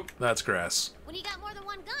 Nope, that's grass. When you got more than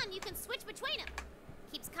one gun, you can switch between them.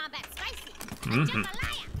 Keeps combat spicy. Mm-hmm.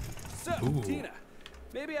 So, Ooh. Tina,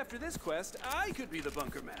 maybe after this quest, I could be the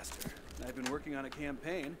bunker master. I've been working on a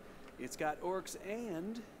campaign. It's got orcs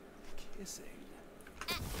and kissing.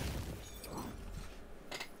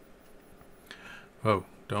 Whoa,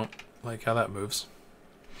 don't like how that moves.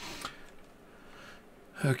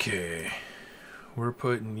 Okay, we're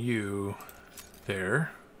putting you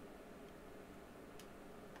there.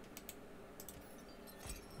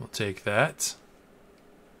 We'll take that.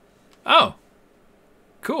 Oh,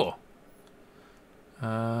 cool.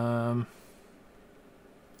 Thought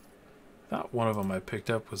one of them I picked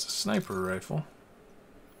up was a sniper rifle.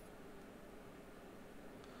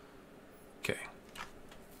 Okay.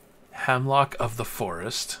 Hemlock of the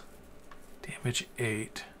Forest. Damage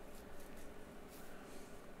 8.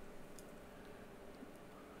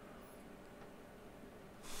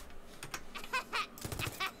 No.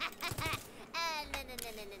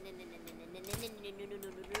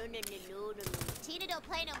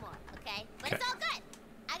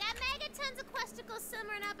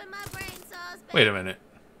 Wait a minute.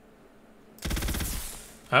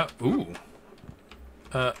 Ooh.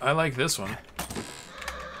 I like this one.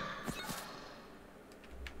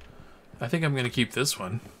 I think I'm gonna keep this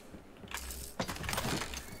one.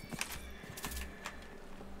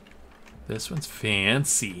 This one's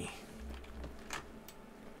fancy.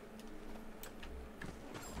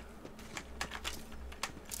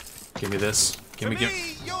 Give me this. Give me.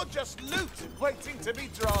 You're just loot waiting to be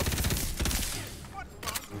dropped.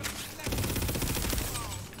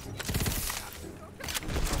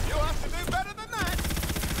 You have to do better than that.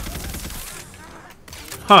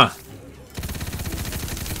 Huh.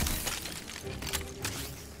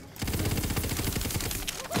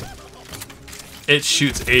 It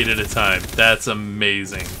shoots 8 at a time. That's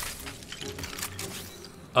amazing.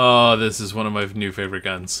 Oh, this is one of my new favorite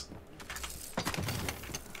guns.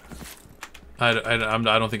 I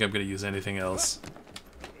don't think I'm going to use anything else.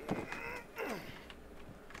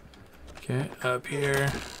 Okay, up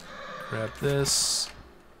here. Grab this.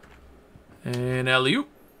 And alley-oop.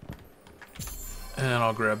 And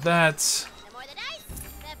I'll grab that. The more the dice,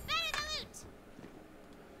 the better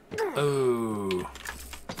the loot. Oh.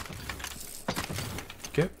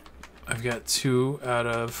 Okay. I've got 2 out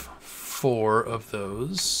of 4 of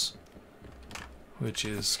those, which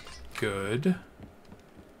is good.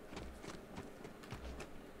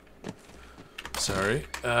 Sorry.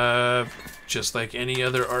 Just like any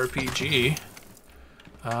other RPG.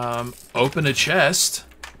 Open a chest.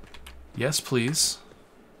 Yes, please.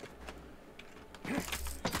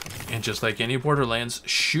 And just like any Borderlands,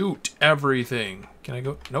 shoot everything. Can I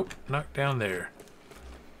go? Nope, not down there.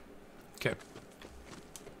 Okay.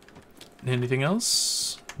 Anything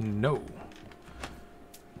else? No.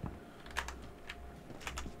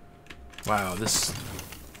 Wow, this...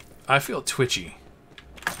 I feel twitchy.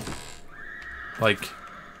 Like,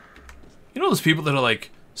 you know those people that are like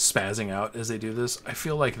spazzing out as they do this? I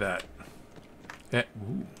feel like that. Yeah.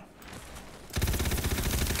 Ooh.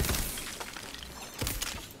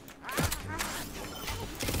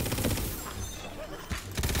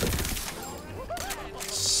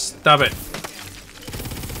 Stop it.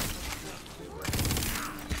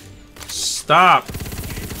 Stop.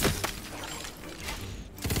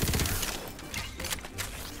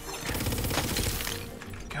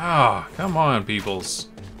 Ah, come on, peoples.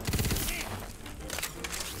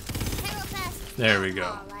 There we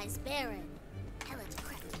go.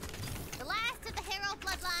 The last of the Herald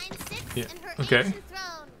bloodline sits Yeah, in her okay. ancient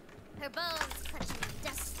throne. Her bones clutching a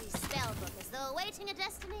dusty spellbook as though awaiting a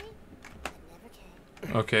destiny that never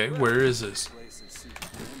came. Okay, where is this?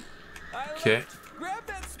 Okay. Grab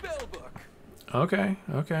that spell book. Okay,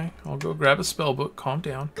 okay. I'll go grab a spell book. Calm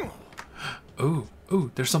down. Ooh,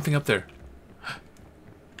 ooh, there's something up there.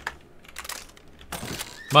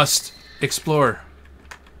 Must explore.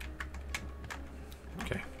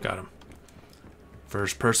 Okay, got him.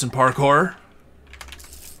 First person parkour.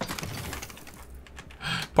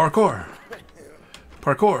 Parkour.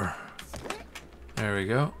 Parkour. There we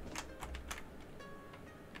go.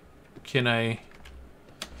 Can I?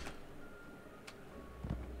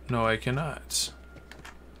 No, I cannot.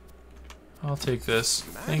 I'll take this.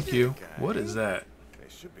 Thank you. What is that? It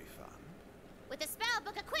should be fun. With the spell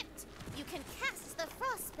book equipped, you can cast the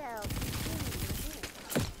frost spell.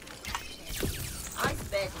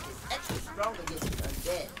 Ice magic is extra strong against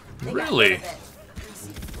undead. They got Really? none of that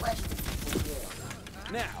greasy flesh to kill.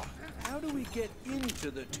 Now, how do we get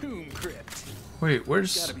into the tomb crypt? Wait,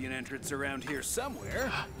 where's... Gotta be an entrance around here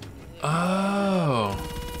somewhere. Oh.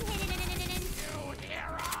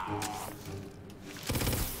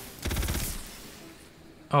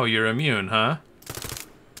 Oh, you're immune, huh?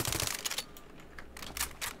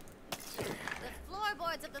 The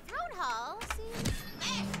floorboards of the throne hall seem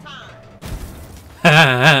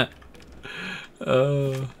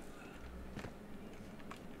Oh.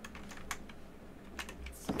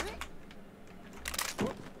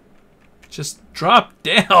 Just drop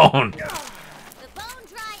down. the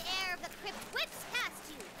bone-dry air of the crypt whips past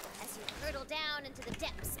you as you hurtle down into the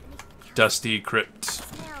depths beneath. Dusty Crypt.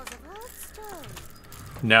 Smells of old stone.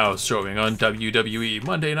 Now showing on WWE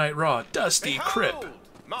Monday Night Raw. Dusty Crypt. Behold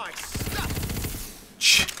my stuff.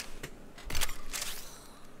 Ch-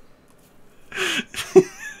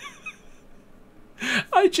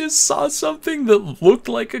 I just saw something that looked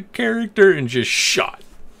like a character and just shot.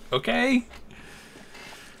 Okay?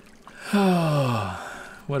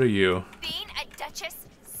 What are you? Being a duchess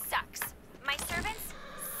sucks. My servants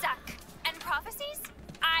suck. And prophecies?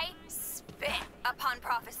 I spit upon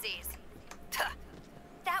prophecies. Tuh.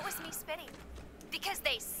 That was me spitting. Because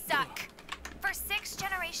they suck. For 6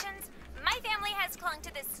 generations, my family has clung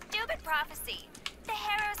to this stupid prophecy The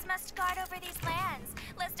heroes must guard over these lands,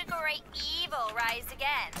 lest a great evil rise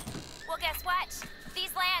again. Well, guess what?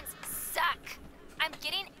 These lands suck. I'm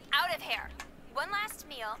getting out of here. One last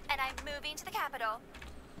meal, and I'm moving to the capital.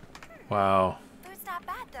 Wow. Food's not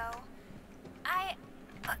bad, though.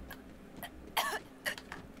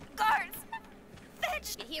 Guards!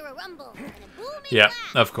 Fetch! You hear a rumble and a booming Yeah,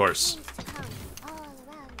 blast of course. seems to come all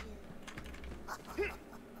around you.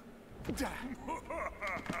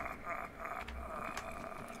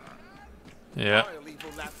 Yeah. I'll leave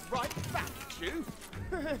all that right back at you.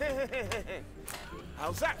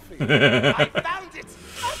 How's that feel? I found it!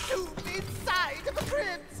 A tomb inside of the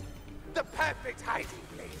crypt! The perfect hiding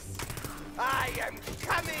place. I am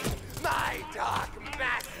coming, my dark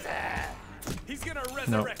master! He's gonna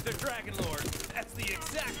resurrect the Dragon Lord. That's the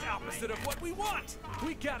exact opposite of what we want.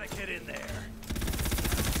 We gotta get in there.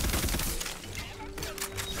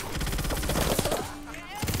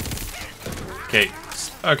 Okay.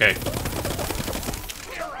 Okay.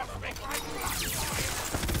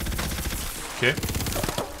 Okay.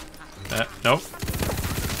 Nope.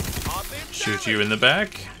 Shoot you in the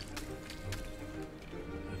back.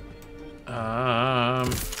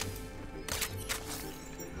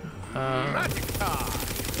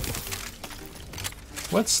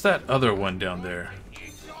 What's that other one down there?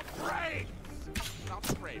 Not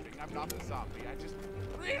craving. I'm not a zombie. I just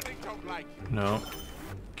really don't like you. No.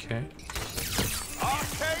 Okay.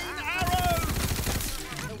 Arcane arrow!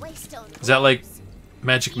 The waystone Is that like glows.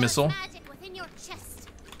 magic Feel its missile? magic within your chest,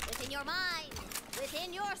 within your mind,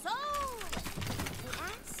 within your soul. It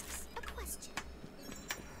asks a question.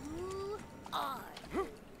 Who are you?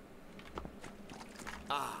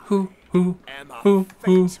 Who? Am a Who?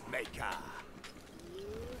 fate maker. You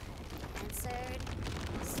have answered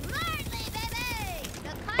smartly, baby!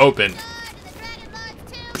 The Open. card to the Dragon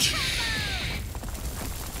Lord's tomb combo!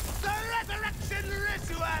 The resurrection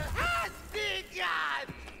ritual has begun!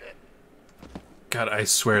 God, I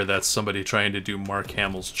swear that's somebody trying to do Mark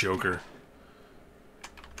Hamill's Joker.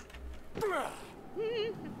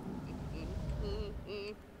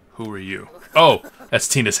 Who are you? Oh, that's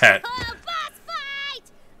Tina's hat. Oh, boss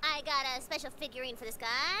fight! I got a special figurine for this guy.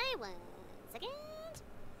 1 second.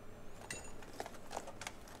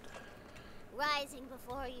 Rising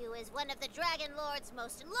before you is one of the Dragon Lord's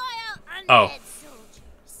most loyal undead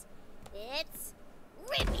soldiers. It's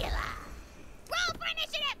Rivula. Roll for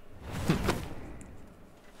initiative!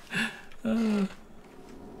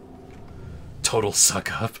 Total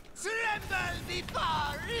suck up. Tremble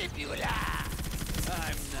before Rivula!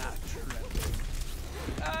 I'm not trembling.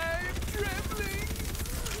 I'm trembling.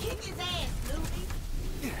 Kick his ass, Luffy.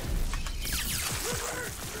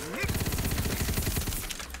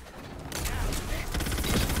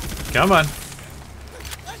 Come on.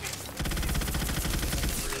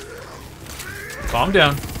 Calm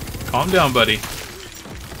down. Calm down, buddy.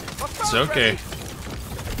 It's okay.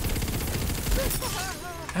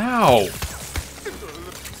 Ow.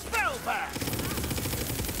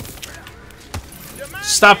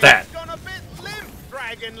 Stop that. Gonna bit limp,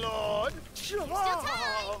 Dragon Lord! Still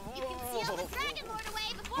time! You can seal the Dragon Lord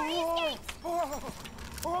away before he escapes!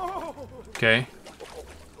 Okay.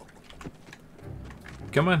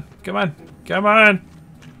 Come on. Come on. Come on.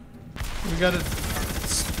 We gotta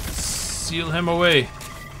seal him away.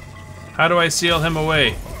 How do I seal him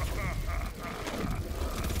away?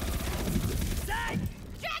 Dragon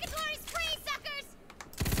Lord is free, suckers!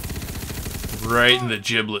 Right in the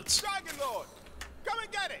giblets. Dragon Lord! Come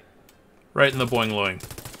and get it! Right in the boing loing.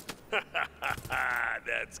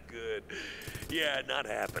 That's good. Yeah, not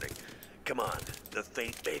happening. Come on, the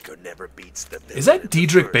Fate Maker never beats the villain Is that in the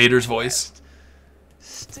Diedrich first Bader's quest. voice?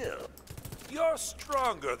 Still, you're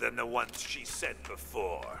stronger than the ones she sent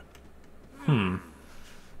before. Hmm.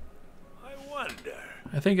 I wonder.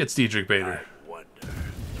 I think it's Diedrich Bader. I wonder.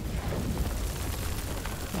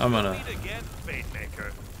 I'm gonna... Meet again, Fate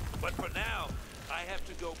Maker. But for now, I have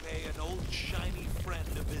to go pay an old shiny friend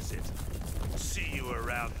a visit. See you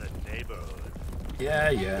around the neighborhood. Yeah.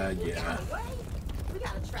 Away. We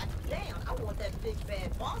gotta track him down. I want that big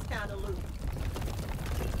bad boss kind of loot.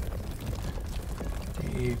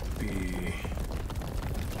 DB.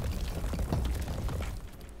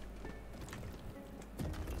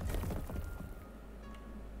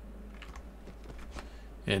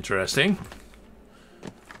 Interesting.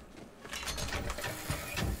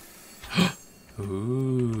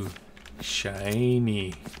 Ooh,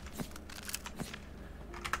 shiny.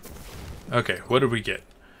 Okay, what did we get?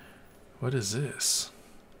 What is this?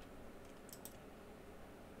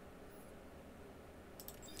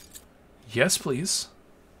 Yes, please.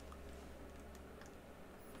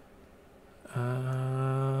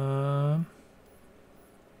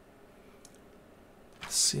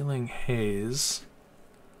 is.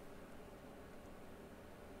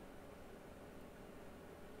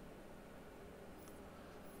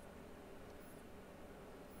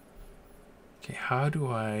 Okay, how do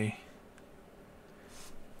I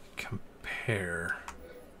compare?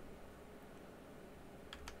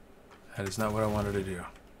 That is not what I wanted to do.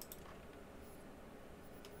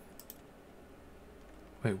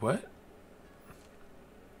 Wait, what?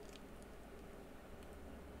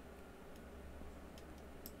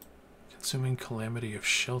 Consuming calamity of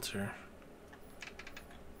shelter.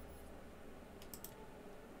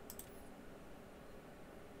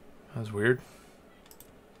 That was weird.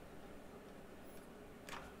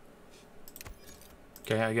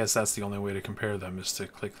 Okay, I guess that's the only way to compare them, is to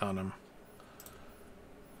click on them.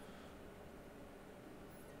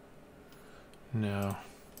 No.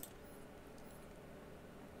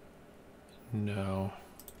 No.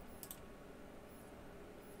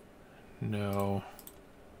 No.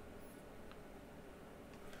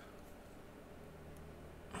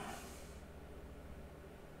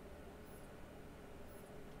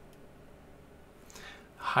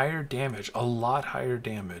 Higher damage, a lot higher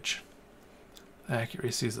damage.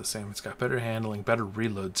 Accuracy is the same. It's got better handling, better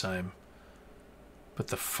reload time. But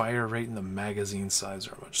the fire rate and the magazine size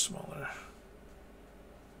are much smaller.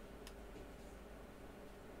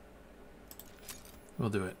 We'll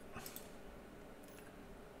do it.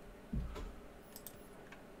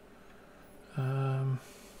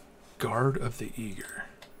 Guard of the Eager.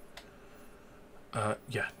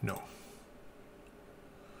 Yeah, no.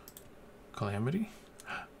 Calamity?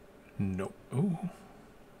 No. Ooh.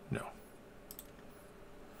 No.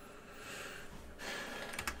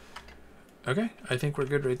 Okay, I think we're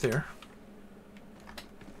good right there.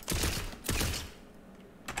 This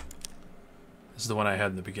is the one I had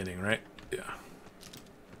in the beginning, right? Yeah.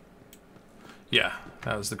 Yeah,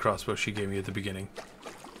 that was the crossbow she gave me at the beginning.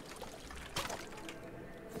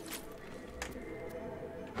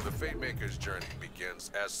 The Fatemaker's journey begins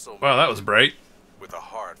as so Wow, that was bright. with a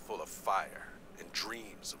heart full of fire and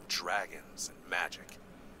dreams of dragons and magic.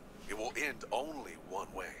 It will end only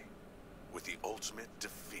one way, with the ultimate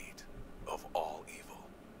defeat of all evil.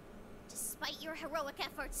 Despite your heroic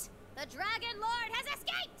efforts, the Dragon Lord has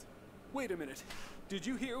escaped! Wait a minute. Did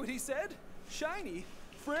you hear what he said? Shiny?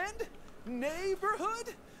 Friend?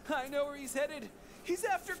 Neighborhood? I know where he's headed. He's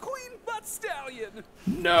after Queen Butt Stallion!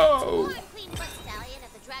 No! To warn Queen Butt Stallion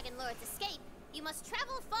of the Dragon Lord's escape, you must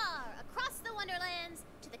travel far across the Wonderlands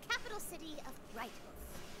to the capital city of Brighthoof.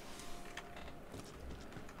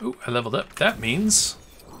 Ooh, I leveled up. That means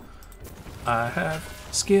I have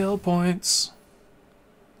skill points.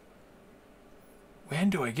 When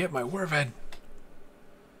do I get my Werven?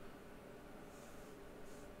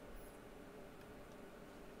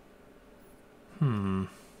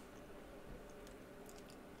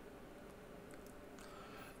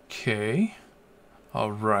 Okay.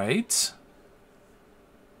 All right.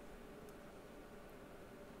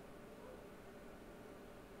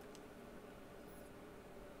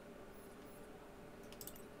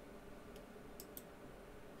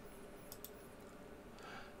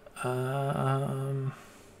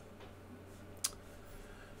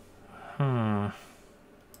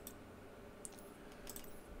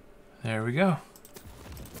 There we go.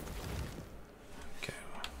 Okay.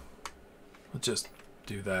 We'll just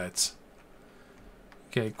do that.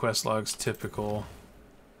 Okay, quest logs typical.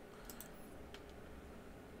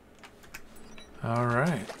 All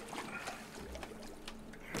right.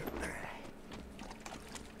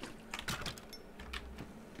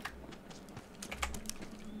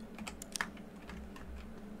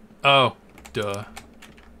 Oh, duh.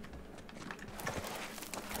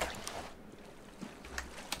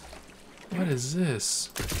 What is this?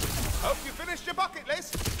 Hope you finished your bucket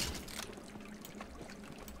list.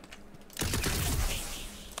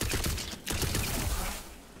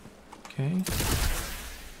 Okay.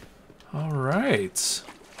 All right.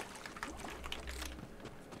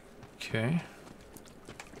 Okay.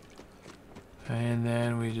 And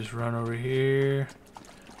then we just run over here.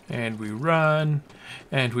 And we run.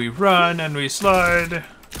 And we run and we slide.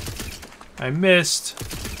 I missed.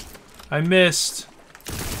 I missed.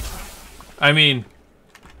 I mean,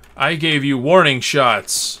 I gave you warning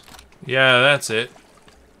shots. Yeah, that's it.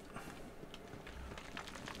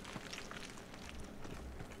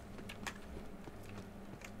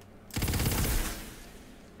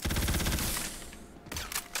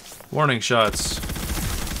 Warning shots.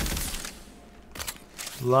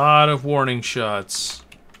 A lot of warning shots.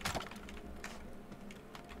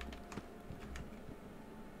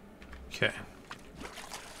 Okay.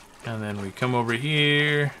 And then we come over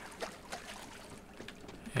here.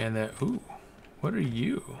 And then, ooh, what are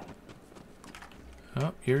you?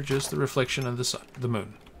 Oh, you're just the reflection of the sun, the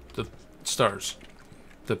moon, the stars,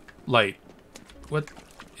 the light. What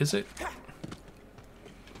is it?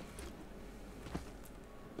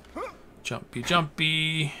 Jumpy,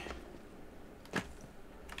 jumpy.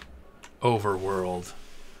 Overworld.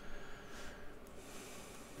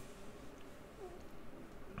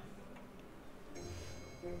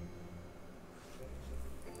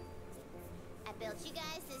 I built you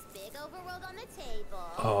guys this big overworld on the table.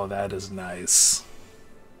 Oh, that is nice.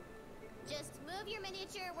 Just move your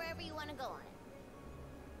miniature wherever you want to go on it.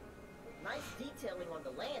 Nice detailing on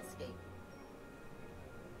the landscape.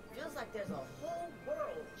 Feels like there's a whole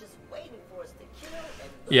world just waiting for us to kill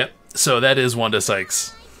and loot. Yep. So that is Wanda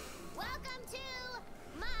Sykes. Welcome to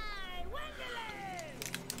my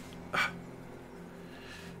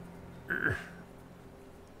Wonderland.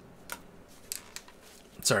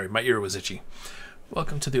 Sorry, my ear was itchy.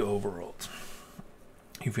 Welcome to the overworld.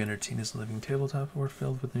 You've entered Tina's living tabletop world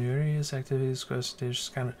filled with new areas, activities, quests,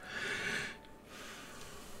 stages, kind of.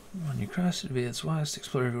 When you cross it, it's wise to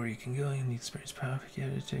explore everywhere you can go. You need space power. You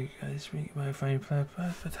have to take guys, you might find your flat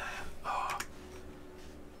path, but oh.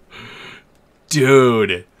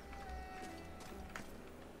 Dude.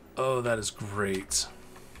 Oh, that is great.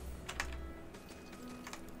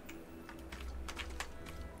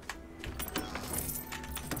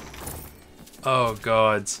 Oh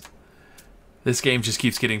god. This game just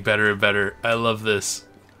keeps getting better and better. I love this.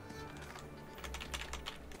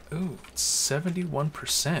 Ooh,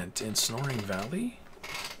 71% in Snoring Valley?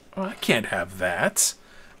 Oh, I can't have that.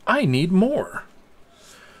 I need more.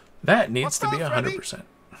 That needs to be 100%.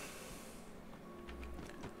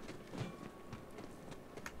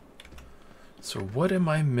 So what am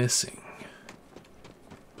I missing?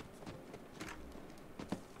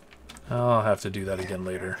 I'll have to do that again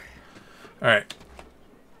later. Alright.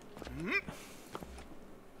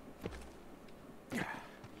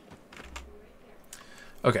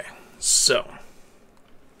 Okay, so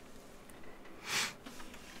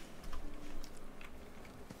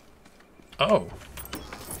oh.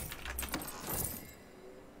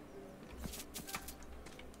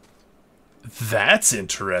 That's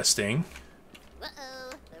interesting.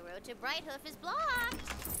 Uh-oh, the road to Brighthoof is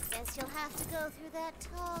blocked. Guess you'll have to go through that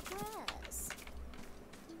tall grass.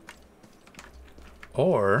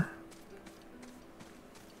 Or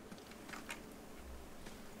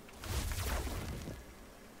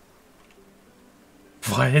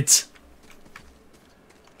what?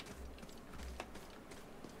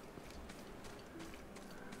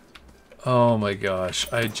 Oh my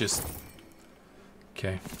gosh, I just...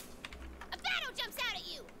 Okay. A battle jumps out at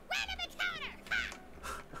you! Random encounter!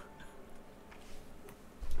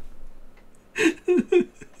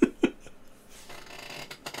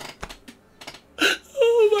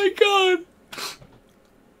 Oh my god!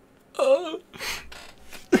 Oh.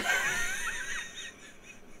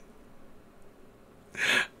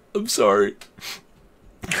 I'm sorry.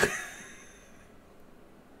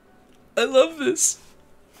 I love this.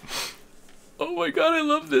 Oh my god, I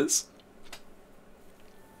love this.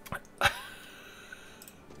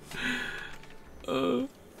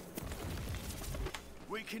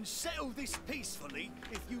 We can settle this peacefully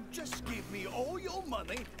if you just give me all your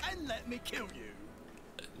money and let me kill you.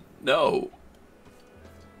 No.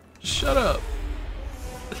 Shut up.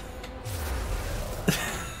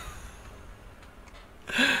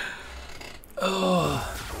 Oh.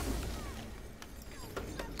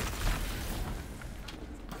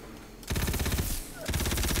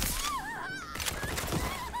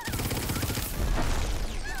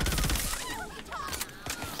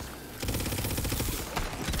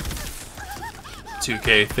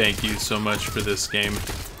 $2K, thank you so much for this game.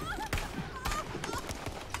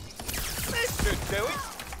 This should do it.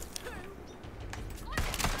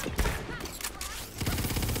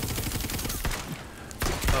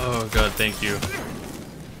 Oh god, thank you.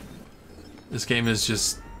 This game is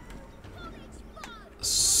just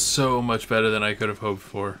so much better than I could have hoped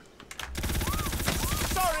for.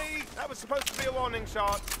 Sorry, that was supposed to be a warning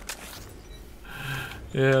shot.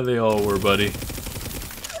 Yeah, they all were, buddy.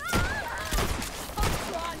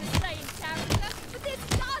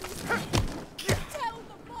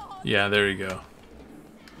 Yeah, there you go.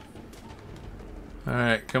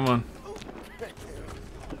 Alright, come on.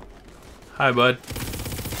 Hi, bud.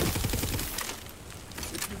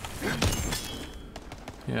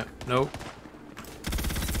 Yeah, nope.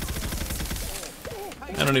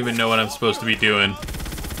 I don't even know what I'm supposed to be doing.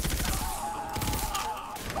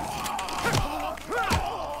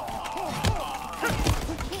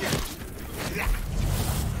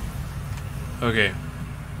 Okay.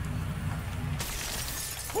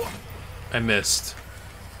 I missed.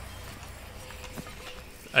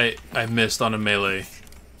 I missed on a melee.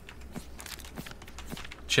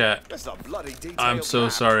 Chat. That's a bloody detailed I'm so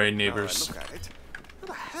map. sorry, Now neighbors. I look at it. How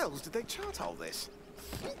the hell did they chart all this?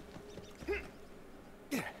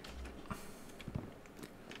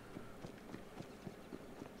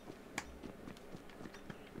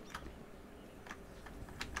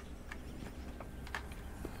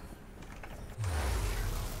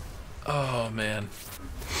 Oh man.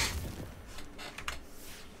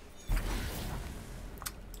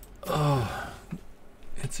 Oh,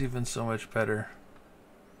 it's even so much better.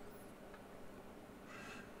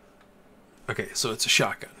 Okay, so it's a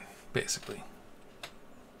shotgun, basically.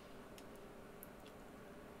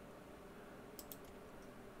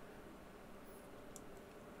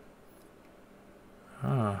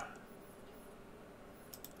 Huh.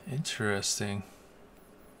 Interesting.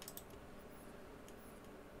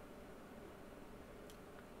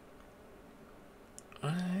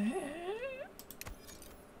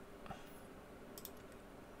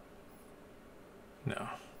 No.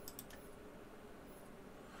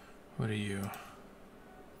 What are you?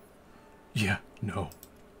 Yeah, no.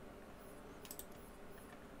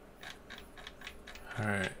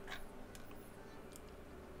 Alright.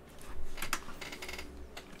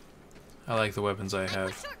 I like the weapons I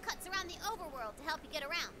have. Shortcuts around the overworld to help you get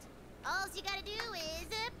around. All you gotta do is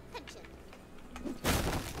punch it.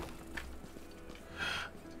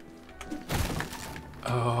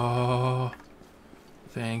 Oh,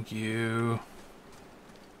 thank you.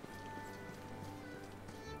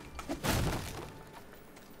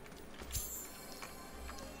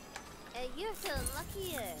 You're so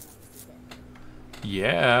luckier.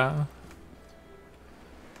 Yeah.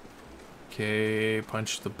 Okay,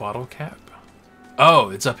 punch the bottle cap. Oh,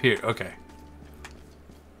 it's up here. Okay.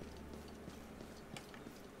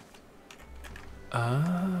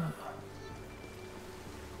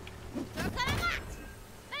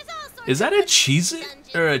 Is that a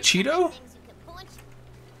Cheez-It or a Cheeto?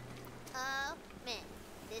 Oh man,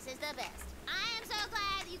 this is the best. I am so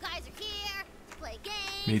glad you guys are here to play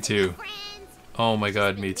games. Me too. Oh my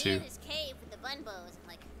god, me too. This cave with the bun bows and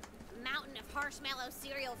like a mountain of marshmallow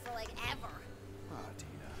cereal for like ever. Ah,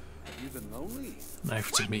 Tina, have you been lonely?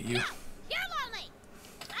 Nice to meet you. You're lonely.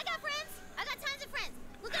 I got friends. I got tons of friends.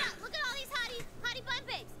 Look at all these hottie bun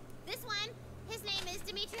babes. This one, his name is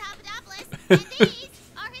Dimitri Papadopoulos, and these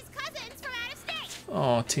are his cousins from out of state.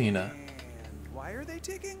 Oh, Tina. And why are they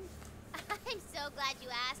ticking? I'm so glad you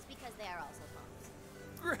asked because they are also bombs.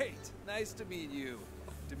 Great. Nice to meet you,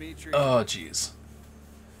 Dimitri. Oh, jeez.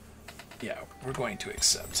 Yeah, we're going to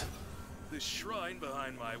accept. This shrine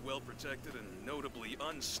behind my well-protected and notably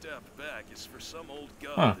unstepped back is for some old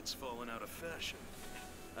god that's fallen out of fashion.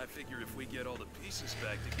 I figure if we get all the pieces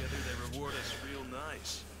back together, they reward us real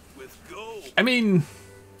nice. With gold. I mean...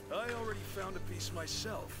 I already found a piece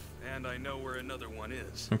myself, and I know where another one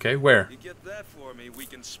is. Okay, where? You get that for me, we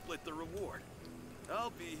can split the reward.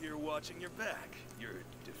 I'll be here watching your back. Your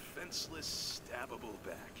defenseless, stabbable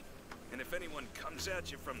back. And if anyone comes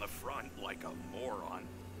at you from the front like a moron,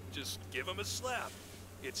 just give them a slap.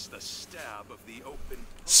 It's the stab of the open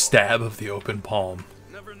palm. Stab of the open palm.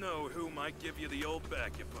 Never know who might give you the old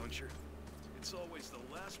back-a-puncher. It's always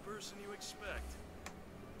the last person you expect.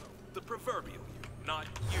 Well, the proverbial you, not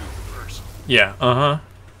you personally. Yeah, uh-huh.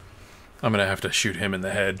 I'm gonna have to shoot him in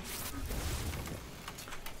the head.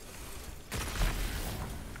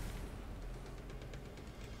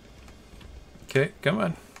 Okay, come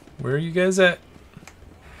on. Where are you guys at?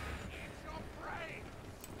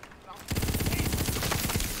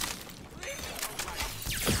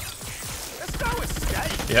 There's no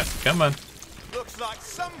escape. Yep, come on. Looks like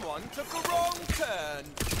someone took a wrong turn.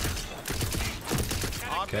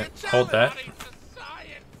 Okay, hold that.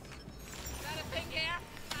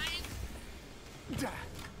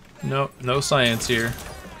 No, no science here.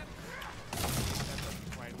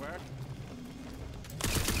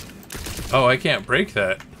 Oh, I can't break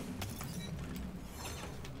that.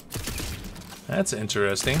 That's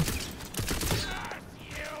interesting.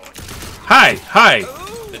 Hi, hi.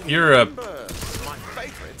 You're a... My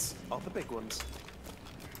favorites are the big ones.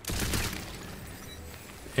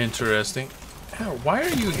 Interesting. Ow, why are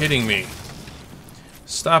you hitting me?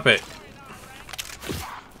 Stop it.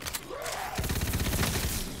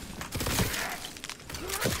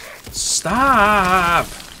 Stop!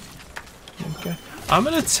 Okay. I'm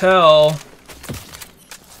gonna tell...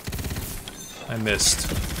 I missed.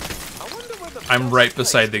 I'm right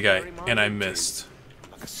beside the guy, and I missed.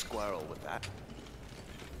 Like a squirrel with that.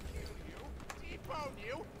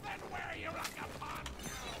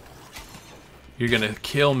 You're gonna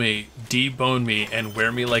kill me, debone me, and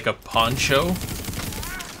wear me like a poncho?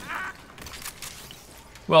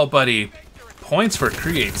 Well, buddy, points for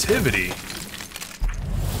creativity.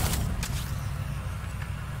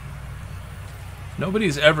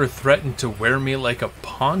 Nobody's ever threatened to wear me like a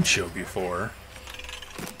poncho before.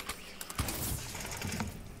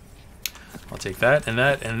 I'll take that, and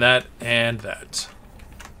that, and that, and that.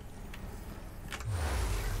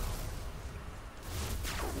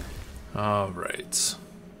 Alright.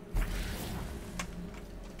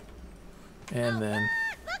 And then...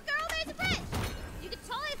 Look, girl, there's a bridge! You can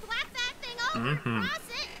totally thwack that thing over, cross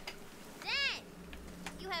it. Then,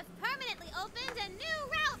 you have permanently opened a new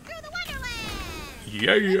route through the Wonderlands!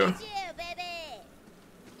 Yeah. Look at you, baby!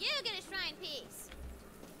 You get a shrine piece.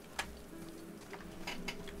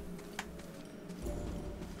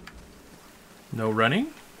 No running?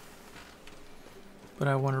 But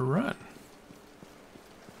I want to run.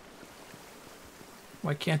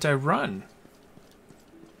 Why can't I run?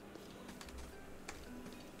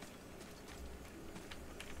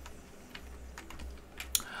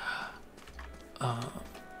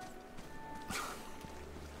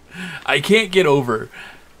 I can't get over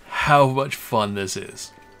how much fun this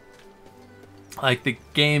is. Like, the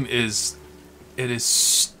game is... It is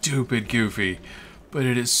stupid goofy, but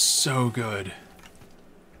it is so good.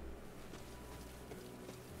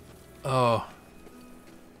 Oh.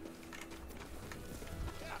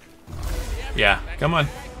 Yeah, come on.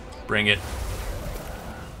 Bring it.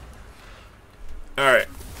 Alright.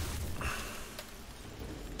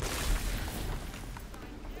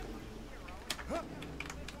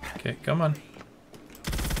 Okay, come on.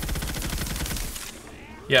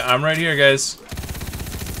 Yeah, I'm right here, guys.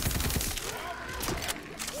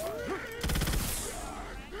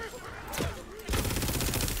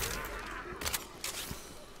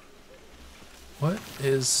 What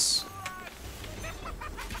is...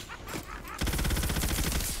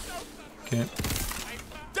 Okay.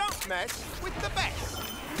 Don't mess with the best.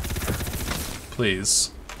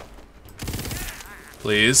 Please.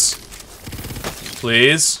 Please.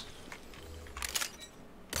 Please.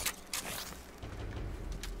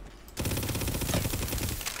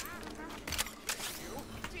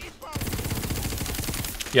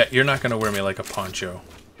 Yeah, you're not gonna wear me like a poncho.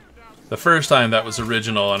 The first time that was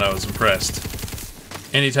original and I was impressed.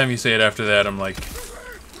 Anytime you say it after that, I'm like,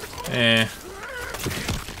 eh.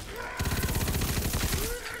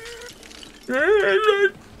 You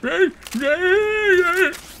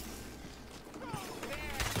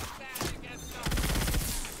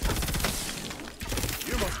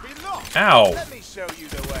must be lost. Ow. Let me show you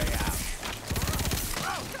the way out.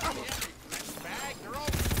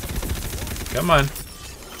 Come on.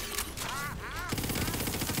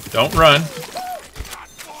 Don't run.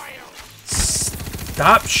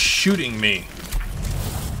 Stop shooting me.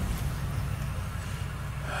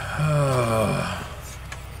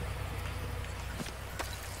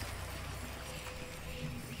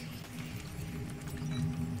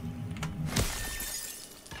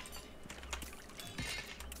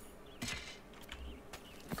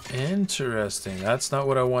 Interesting. That's not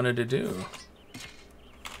what I wanted to do.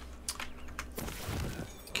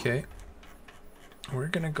 Okay. We're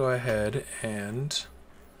gonna go ahead and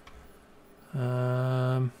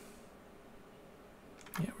yeah,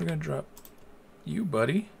 we're gonna drop you,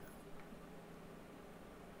 buddy.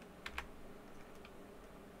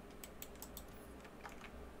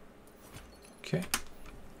 Okay.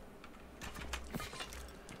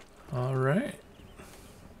 All right.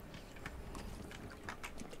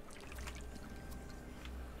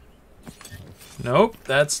 Nope,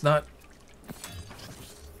 that's not.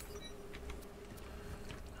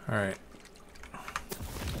 All right.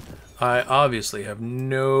 I obviously have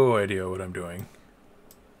no idea what I'm doing.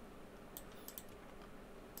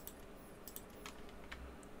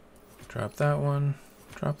 Drop that one.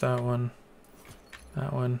 Drop that one.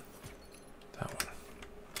 That one. That one.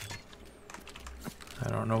 I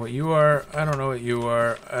don't know what you are. I don't know what you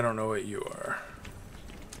are. I don't know what you are.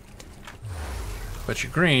 But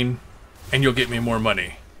you're green, and you'll get me more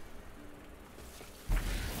money.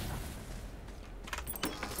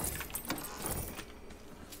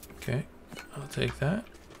 Okay, I'll take that.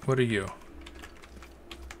 What are you?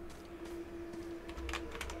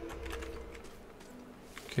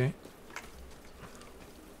 Okay.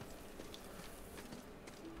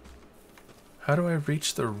 How do I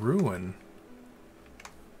reach the ruin?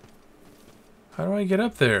 How do I get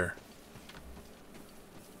up there?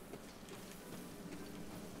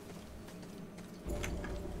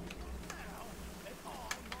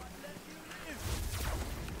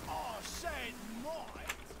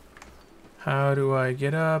 How do I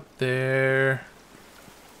get up there?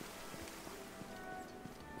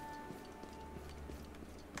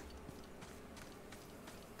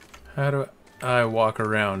 How do I walk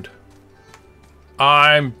around?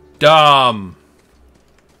 I'm dumb.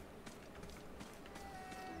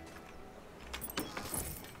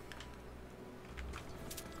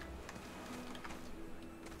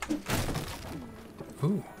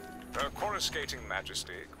 Ooh. Her coruscating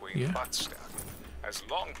majesty, Queen Yeah. Buttstab, has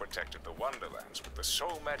long protected the Wonderlands with the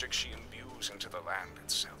soul magic she imbues into the land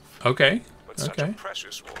itself. Okay. But such Okay. a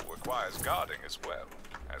precious ore requires guarding as well,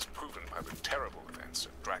 as proven by the terrible events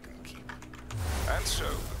at Dragon Keep. And so,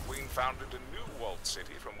 the Queen founded a new walled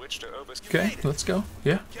city from which to oversee. Okay, let's go.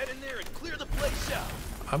 Yeah. Get in there and clear the place out.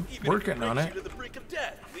 I'm Even working if it on brings it. you to the brink of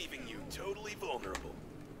death, leaving you totally vulnerable.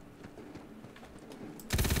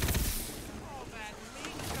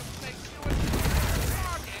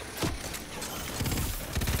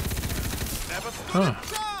 Huh.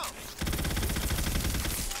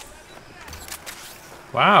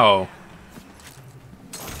 Wow.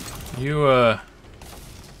 You,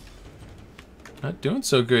 not doing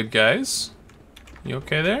so good, guys. You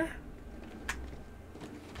okay there?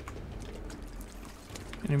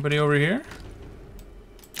 Anybody over here?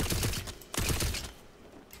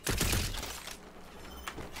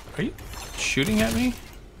 Are you shooting at me?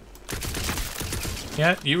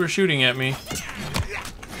 Yeah, you were shooting at me.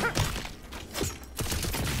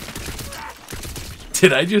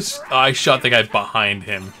 Did I just... Oh, I shot the guy behind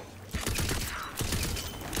him.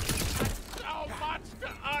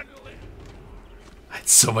 I had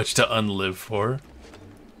so much to unlive for.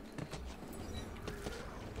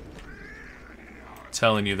 I'm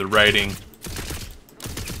telling you, the writing...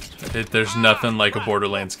 There's nothing like a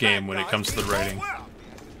Borderlands game when it comes to the writing.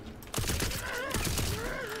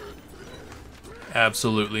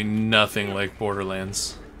 Absolutely nothing like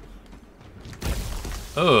Borderlands.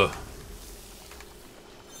 Ugh.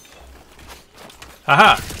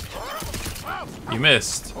 Haha! You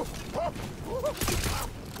missed.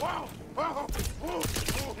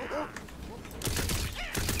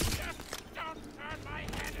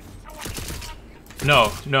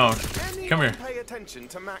 No, no. Come here. Pay attention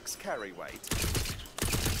to max carry weight.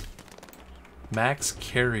 Max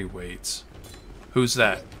carry weight. Who's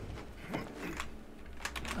that?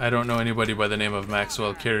 I don't know anybody by the name of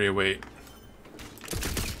Maxwell Carryweight.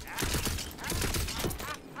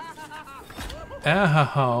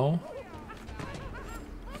 Ow.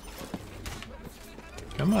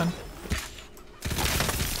 Come on.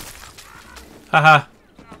 Haha.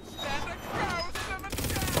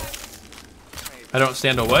 I don't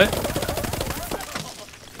stand a what?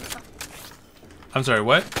 I'm sorry,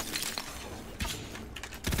 what?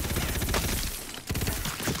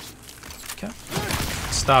 Okay.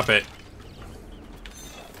 Stop it.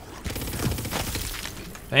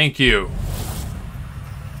 Thank you.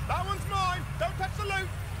 That one's mine. Don't touch the loot.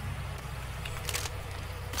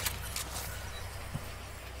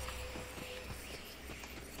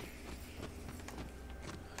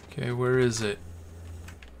 Okay, where is it?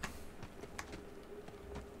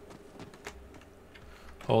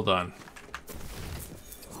 Hold on.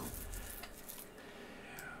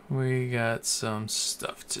 We got some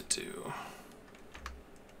stuff to do.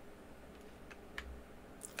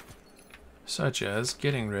 Such as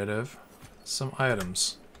getting rid of some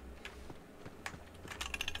items.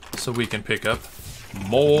 So we can pick up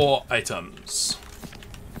more items.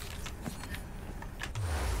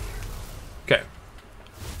 Okay.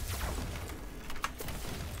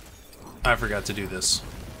 I forgot to do this.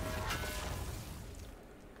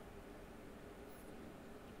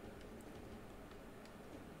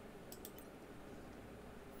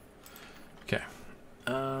 Okay.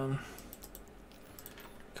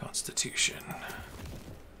 Constitution.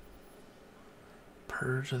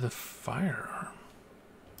 Purge of the firearm.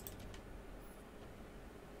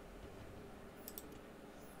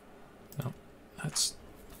 No, that's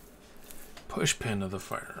push pin of the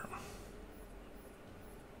firearm.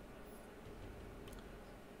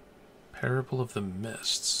 Parable of the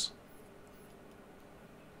Mists.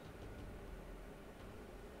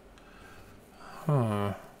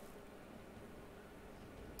 Huh.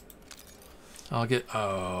 I'll get...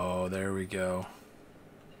 Oh, there we go.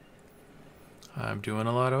 I'm doing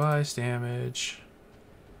a lot of ice damage.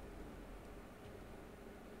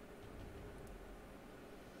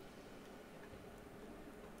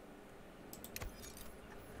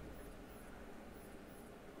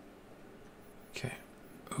 Okay.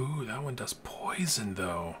 Ooh, that one does poison,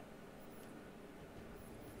 though.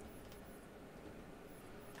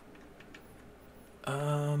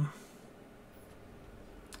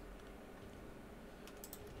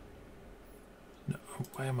 No,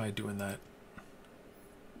 why am I doing that?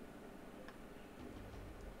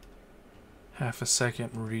 Half a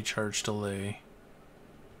second recharge delay.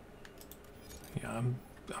 Yeah, I'm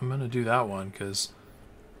gonna do that one because,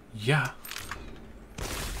 yeah.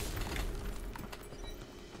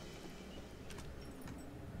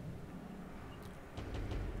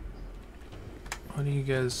 What do you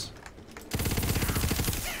guys?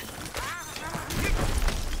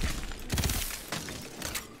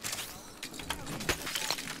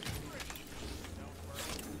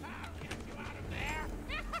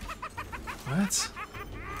 What?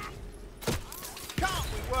 Can't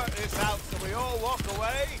we work this out so we all walk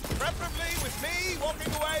away? Preferably with me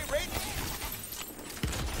walking away rich.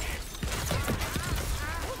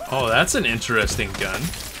 Oh, that's an interesting gun.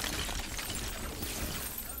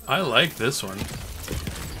 I like this one.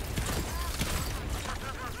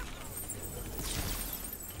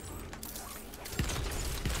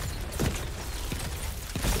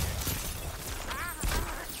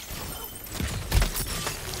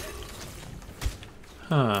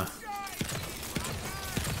 Huh.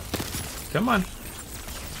 Come on.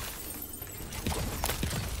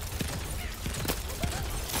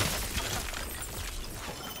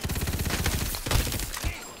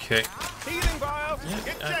 Okay. Healing vial.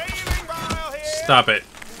 Get your healing vial here. Stop it.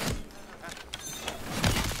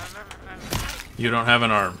 You don't have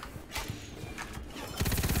an arm.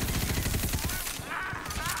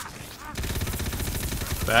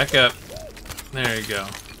 Back up. There you go.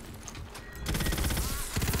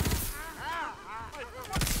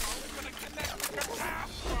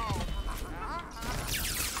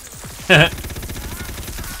 Oh.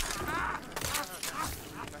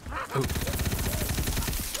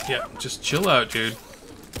 Yeah, just chill out, dude.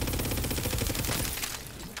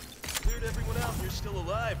 Cleared everyone out and you're still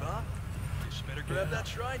alive, huh? Just better grab that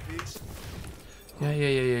shrine piece.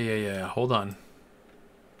 Yeah. Hold on.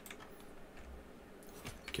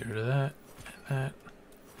 Get rid of that, and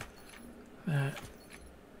that.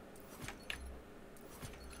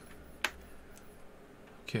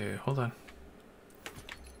 Okay, hold on.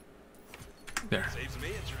 There. Saves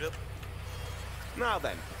me a trip. Now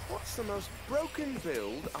then, what's the most broken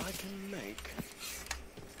build I can make?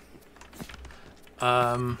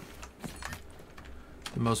 The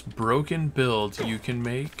most broken build you can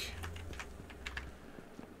make.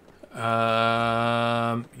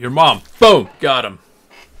 Your mom. Boom! Got him.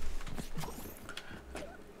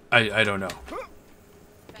 I don't know.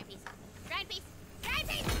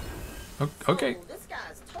 Okay. So this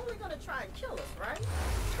guy's totally gonna try and kill us, right?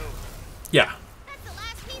 Yeah. That's the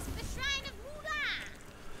last piece of the Shrine of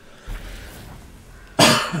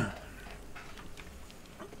Moolah.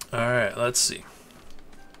 Alright, let's see.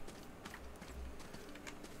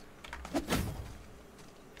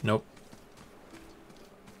 Nope.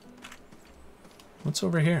 What's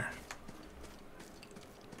over here?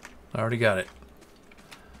 I already got it.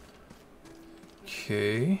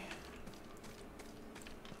 Okay.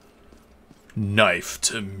 Knife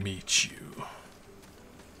to meet you.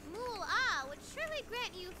 Moolah would surely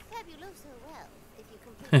grant you fabuloso wealth if you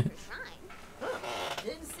complete your shrine.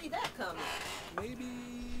 Didn't see that coming. Maybe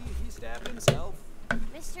he stabbed himself.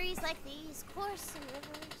 Mysteries like these course in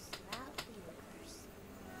rivers throughout the universe.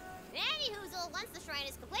 Anyhoozle, once the shrine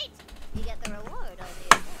is complete, you get the reward of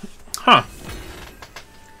the adventure. Huh.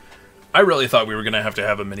 I really thought we were gonna have to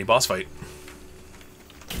have a mini boss fight.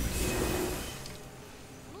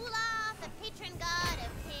 Moolah, the patron god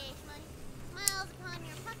of cash money, smiles upon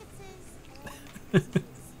your pockets.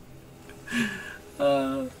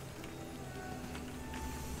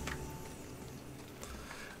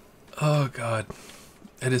 Oh god.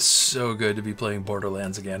 It is so good to be playing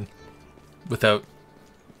Borderlands again. Without...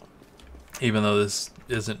 Even though this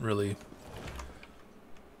isn't really...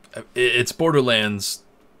 It's Borderlands,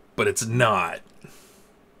 but it's not.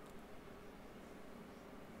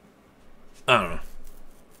 I don't know.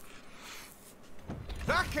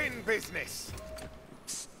 Back in business.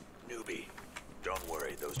 Psst, newbie. Don't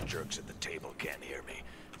worry, those jerks at the table can't hear me.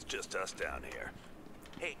 It's just us down here.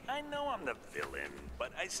 Hey, I know I'm the villain,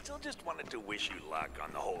 but I still just wanted to wish you luck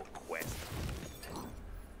on the whole quest.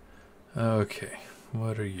 Okay,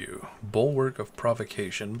 what are you? Bulwark of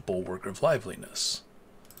provocation, bulwark of liveliness.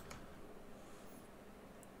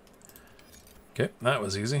 Okay, that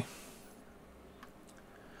was easy.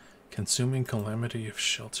 Consuming calamity of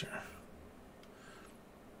shelter.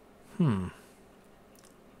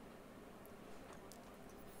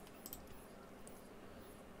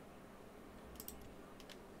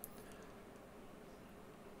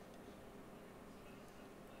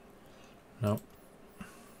 Nope.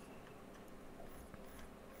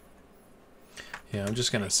 Yeah, I'm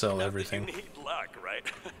just gonna sell everything. You need luck, right?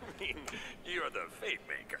 I mean, you're the fate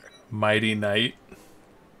maker. Mighty Knight.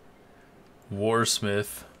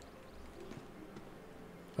 Warsmith.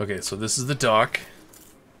 Okay, so this is the dock.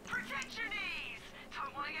 Protect your knees.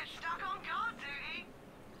 Don't want to get stuck on guard duty.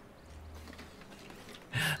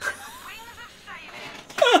 Wings of Saving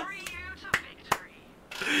carry you to victory.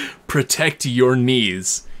 Protect your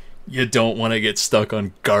knees. You don't want to get stuck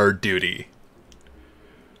on guard duty.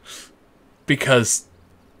 Because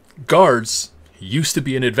guards used to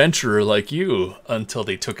be an adventurer like you until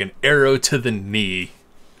they took an arrow to the knee.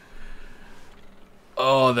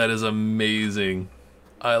 Oh, that is amazing.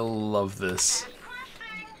 I love this.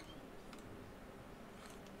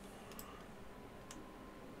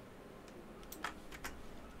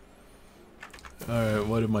 Alright,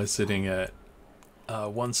 what am I sitting at?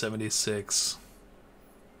 176.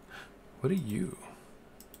 What are you?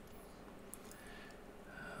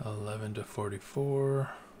 11 to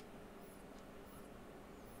 44.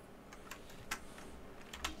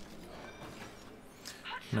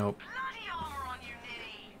 Nope.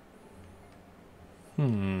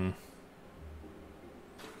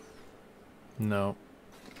 No.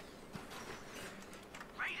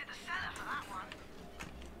 Raided the cellar for that one.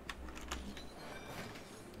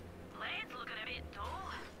 Blade's looking a bit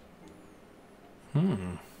dull.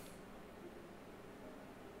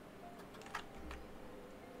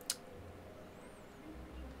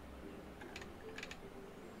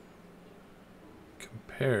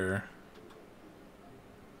 Compare.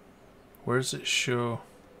 Where does it show?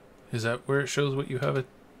 Is that where it shows what you have it?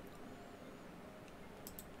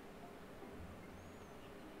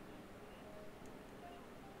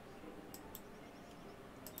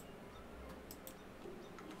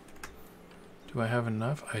 Do I have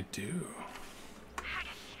enough? I do.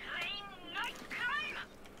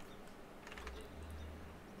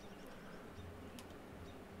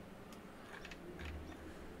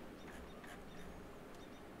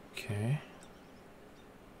 Okay.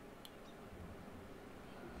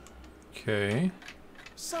 Okay.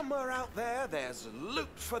 Somewhere out there, there's loot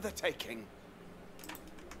for the taking.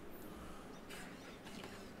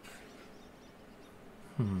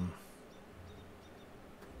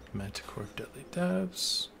 Manticore deadly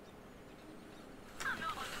dabs.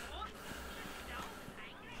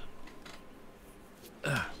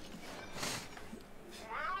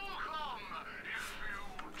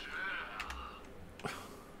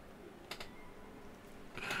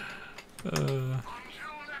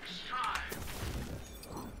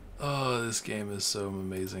 Oh, this game is so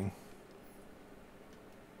amazing.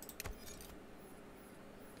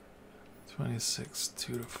 26,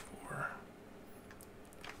 2 to 4.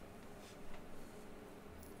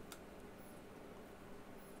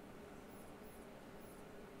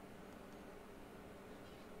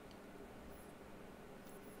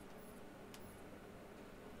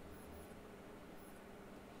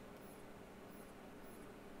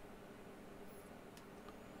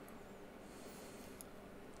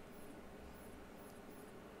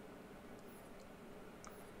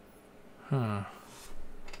 Huh.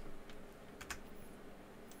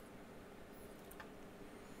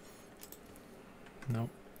 Nope.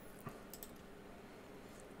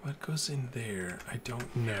 What goes in there? I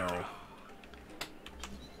don't know.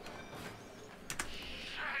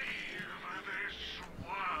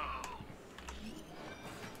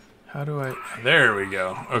 How do I... There we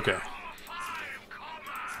go. Okay.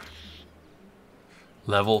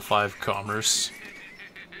 Level 5 commerce.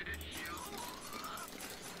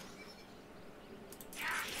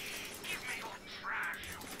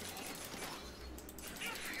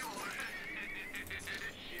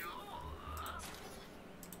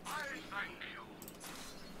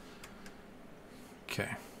 Okay.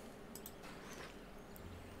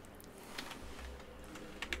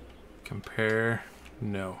 Compare.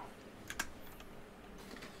 No.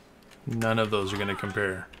 None of those are going to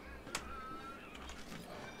compare.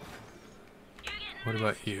 What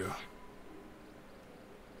about you?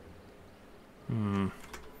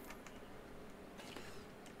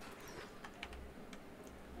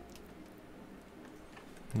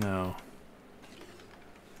 No.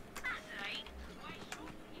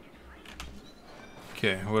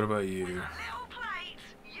 Okay, what about you?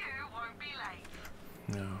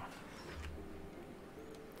 No.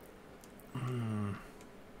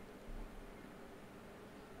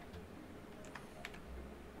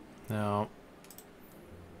 No.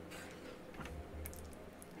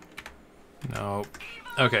 No.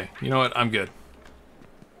 Okay, you know what? I'm good.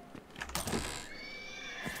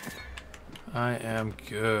 I am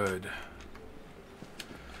good.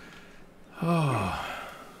 Oh.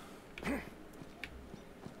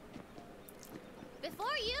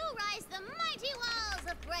 Before you rise the mighty walls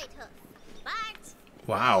of Brighthoof. But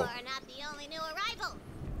wow. you are not the only new arrival.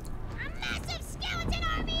 A massive skeleton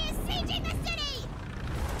army is sieging the city!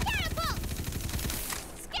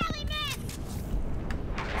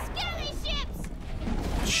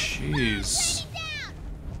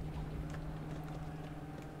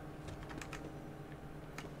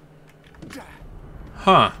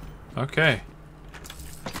 Huh. Okay.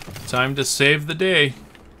 Time to save the day.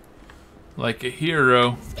 Like a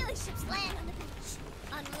hero. Skelly ships land on the beach,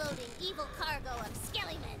 unloading evil cargo of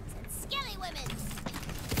skelly men and skelly women.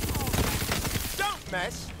 Don't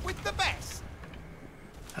mess with the best.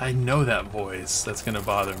 I know that voice. That's gonna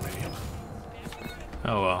bother me.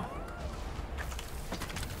 Oh well.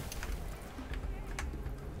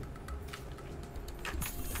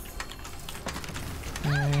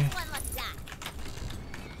 Okay.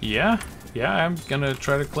 Yeah, I'm gonna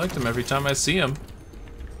try to collect them every time I see them.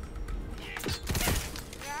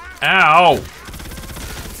 Ow!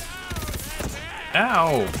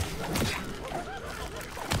 Ow!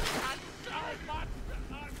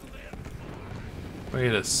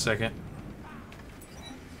 Wait a second.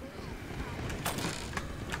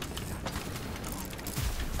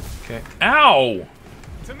 Okay. Ow!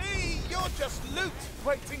 To me, you're just loot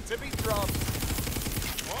waiting to be dropped.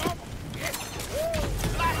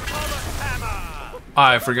 Black Comet Hammer!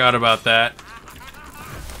 I forgot about that.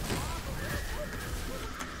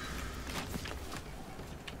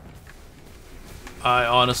 I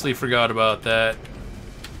honestly forgot about that.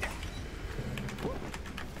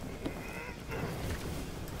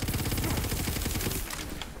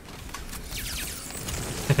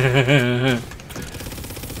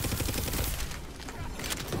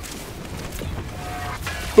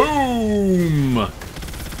 Boom!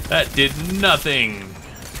 That did nothing.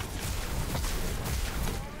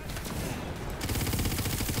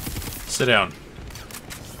 Sit down.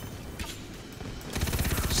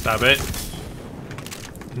 Stop it.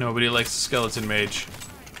 Nobody likes the skeleton mage.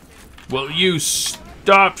 Will you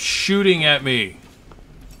stop shooting at me?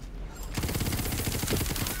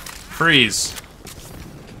 Freeze.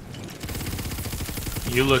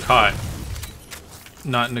 You look hot.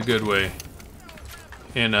 Not in a good way.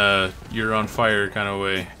 In a you're on fire kind of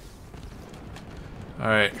way.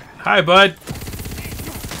 Alright. Hi, bud.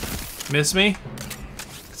 Miss me?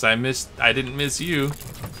 Cause I didn't miss you.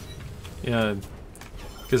 Yeah.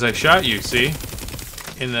 Cause I shot you, see?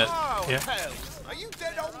 In the yeah. Hell, are you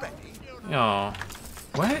dead already? Oh.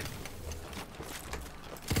 What?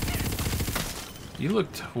 You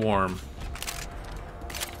looked warm.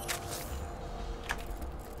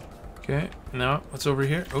 Okay, no, what's over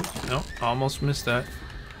here? Oh, no, almost missed that.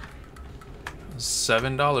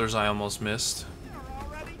 $7 I almost missed.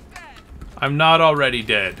 I'm not already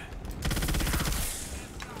dead.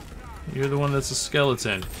 You're the one that's a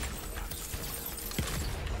skeleton.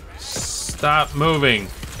 Stop moving.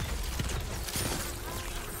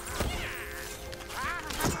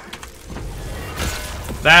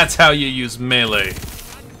 That's how you use melee.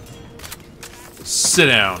 Sit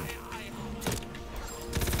down.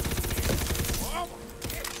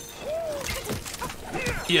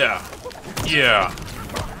 Yeah. Yeah.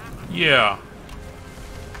 Yeah.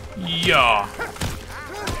 Yeah.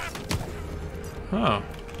 Huh.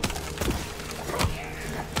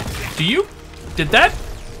 Did that?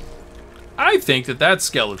 I think that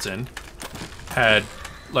skeleton had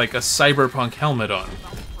like a cyberpunk helmet on.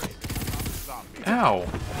 Ow.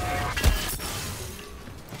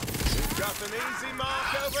 Got an easy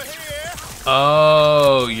mark over here.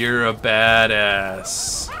 Oh, you're a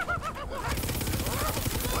badass.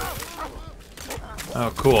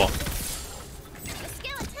 Oh, cool.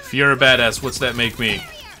 If you're a badass, what's that make me?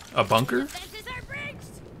 A bunker?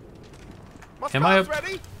 Am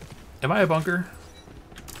I a bunker?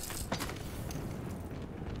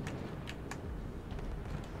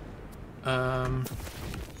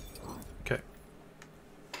 Okay.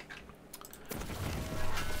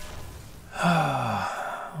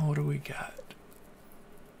 What do we got?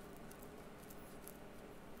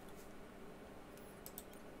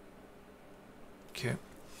 Okay.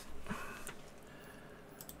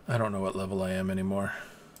 I don't know what level I am anymore.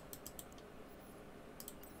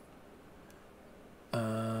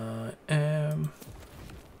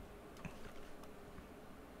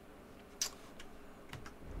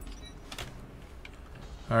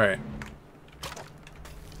 Alright.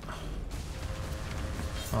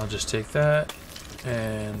 I'll just take that,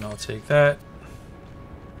 and I'll take that.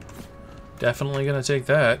 Definitely gonna take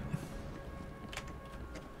that.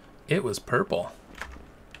 It was purple.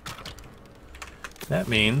 That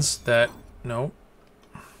means that, no.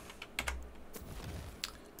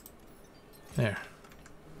 There.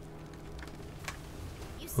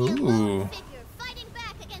 Ooh.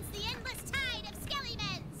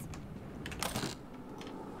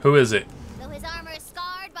 Who is it? Though his armor is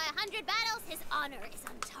scarred by 100 battles, his honor is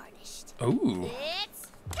untarnished. Ooh. It's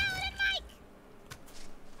Paladin Mike!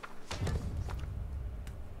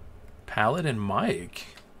 Paladin Mike?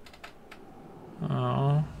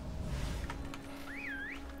 Oh.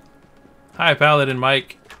 Hi, Paladin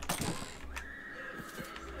Mike.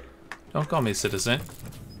 Don't call me citizen.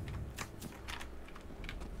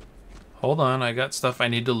 Hold on, I got stuff I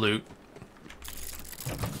need to loot.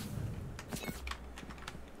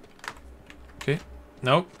 Okay.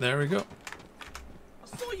 Nope, there we go.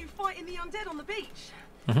 I saw you fighting the undead on the beach.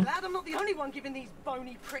 Mhm. Glad I'm not the only one giving these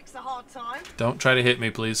bony pricks a hard time. Don't try to hit me,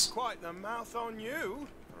 please. Quite the mouth on you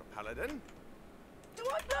for a paladin. Do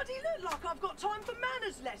I bloody look like I've got time for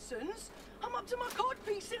manners lessons? I'm up to my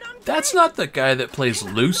codpiece in undead. That's not the guy that plays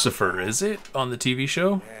Lucifer, is it? On the TV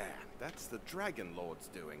show? Yeah, that's the Dragon Lord's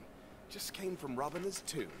doing. Just came from Robina's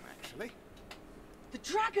tomb, actually. The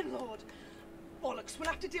Dragon Lord? Bollocks, we'll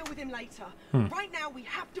have to deal with him later. Right now, we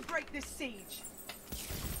have to break this siege.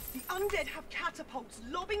 The undead have catapults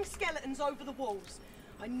lobbing skeletons over the walls.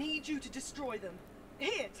 I need you to destroy them.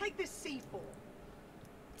 Here, take this C4.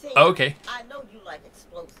 Tina, Okay. I know you like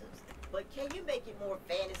explosives, but can you make it more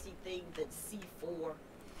fantasy themed than C4?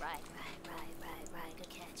 Right. Good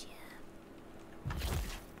catch,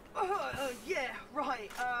 Yeah,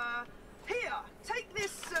 right. Here, take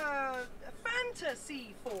this,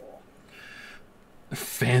 Fantasy 4.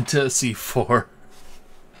 Fantasy 4.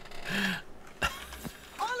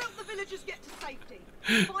 I'll help the villagers get to safety.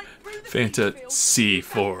 Fight through the Fantasy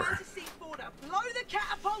 4. Fantasy 4 to blow the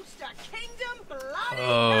catapults to Kingdom Bloody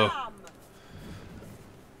Oh. Come.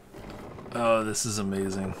 Oh, this is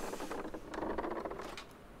amazing.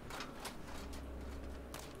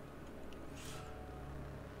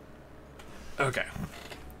 Okay.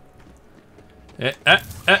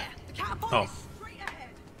 Oh.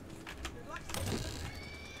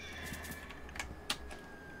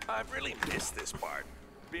 I've really missed this part.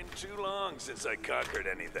 Been too long since I conquered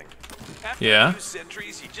anything. After Yeah. a few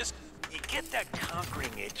centuries, you get that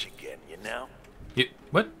conquering itch again, you know?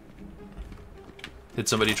 What? Did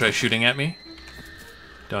somebody try shooting at me?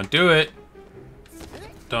 Don't do it.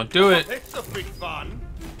 Don't do it. It's a big fun.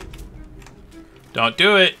 Don't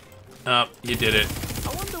do it. Oh, you did it.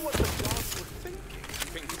 I wonder what the gods were thinking,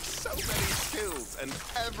 having so many skills and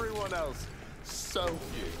everyone else so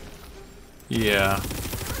few. Yeah.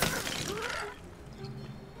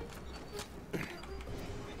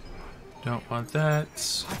 Don't want that.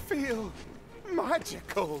 I feel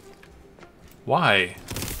magical. Why?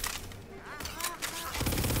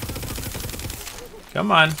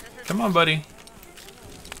 Come on. Come on, buddy.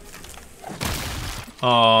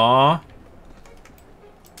 Aww.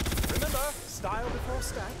 Remember, style before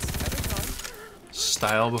stats every time.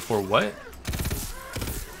 Style before what?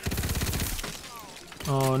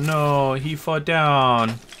 Oh no, he fell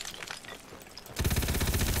down.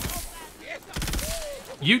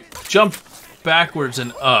 You jumped backwards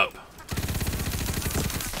and up.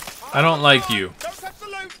 I don't like you.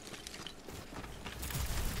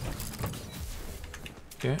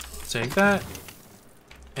 Okay, take that.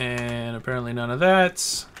 And apparently none of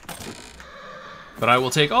that. But I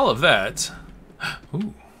will take all of that.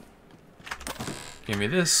 Ooh. Give me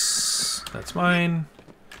this. That's mine.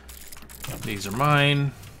 These are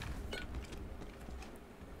mine.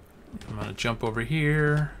 I'm gonna jump over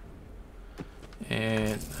here.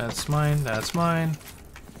 And that's mine, that's mine.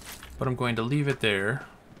 But I'm going to leave it there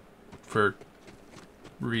for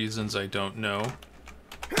reasons I don't know.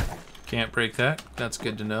 Can't break that. That's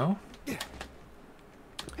good to know.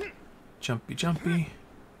 Jumpy, jumpy.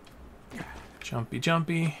 Jumpy,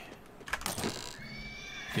 jumpy.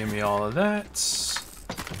 Give me all of that.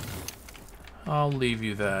 I'll leave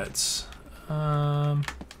you that.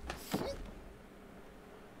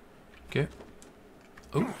 Okay.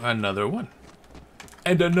 Oh, another one.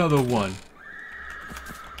 And another one.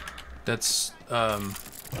 That's,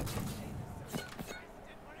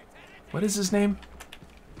 what is his name?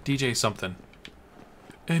 DJ something.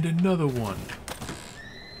 And another one.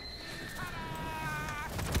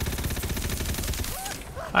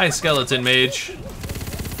 Hi, Skeleton Mage.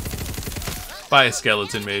 Bye,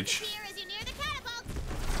 Skeleton Mage.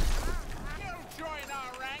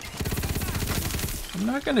 I'm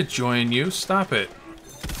not gonna join you. Stop it.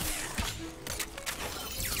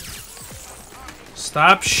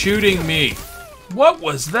 Stop shooting me. What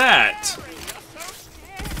was that?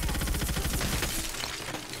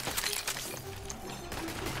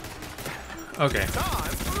 Okay.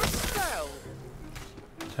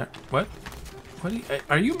 What? What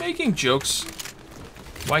are you making jokes?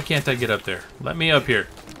 Why can't I get up there? Let me up here.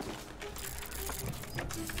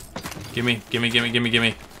 Gimme, gimme, gimme, gimme,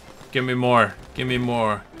 gimme. Give me more. Give me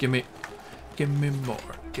more. Give me more.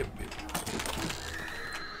 Give me.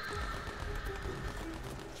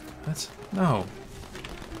 That's no.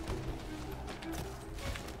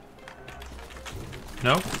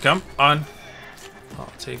 No, come on.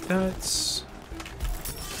 I'll take that.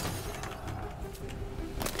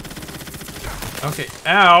 Okay,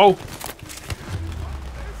 ow!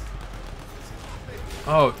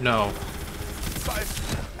 Oh, no.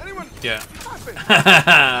 Yeah.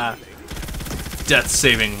 Death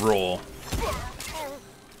saving roll.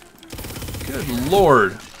 Good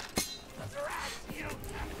lord.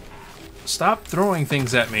 Stop throwing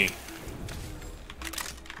things at me.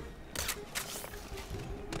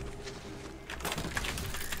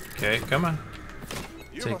 Okay, come on.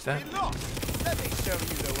 Take that. Let me show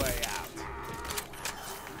you the way out.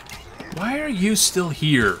 Why are you still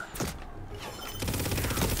here?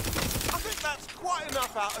 I think that's quite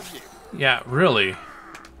enough out of you. Yeah, really.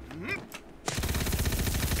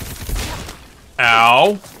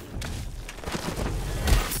 Ow.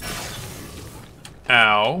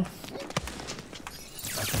 Ow.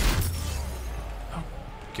 Oh,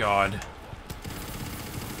 God.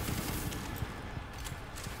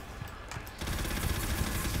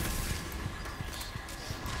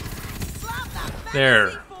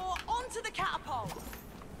 There. Onto the catapult.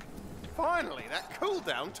 Finally, that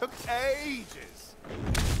cooldown took ages.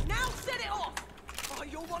 Now set it off. Oh,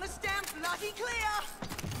 you'll want to stand bloody clear.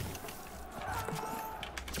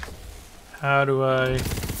 How do I... The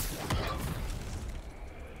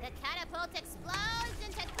catapult explodes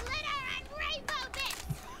into glitter and rainbow bits.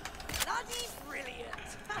 Bloody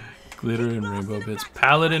brilliant. Glitter and rainbow bits.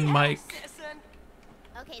 Paladin Mike.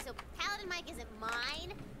 Okay, so Paladin Mike isn't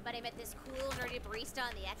mine, but I met this cool nerdy barista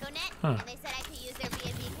on the EchoNet, Huh. and they said I could use their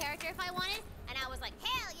B&B character if I wanted, and I was like,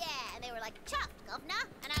 hell yeah! And they were like, chuff, governor!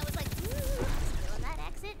 And I was like, ooh, doing that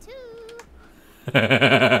accent too.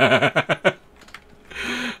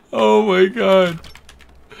 Oh my god.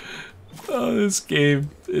 Oh, this game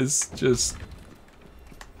is just...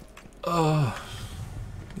 Oh,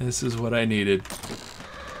 this is what I needed.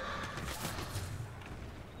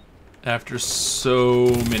 After so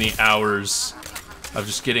many hours of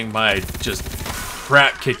just getting my just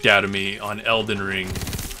crap kicked out of me on Elden Ring,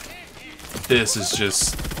 this is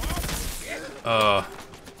just...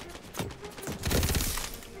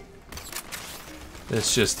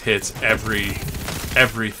 This just hits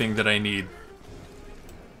everything that I need.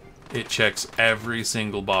 It checks every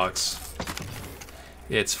single box.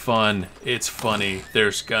 It's fun. It's funny.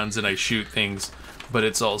 There's guns and I shoot things, but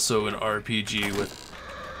it's also an RPG with...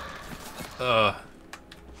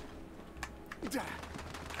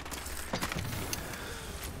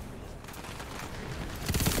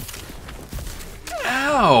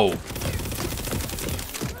 Ow!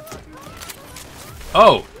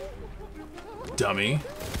 Oh! Dummy.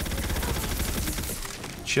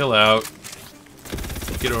 Chill out.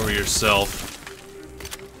 Get over yourself.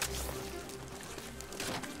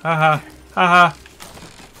 Haha. Haha.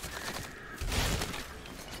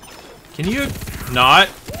 Can you not?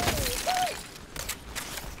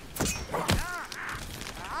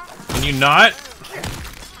 Can you not?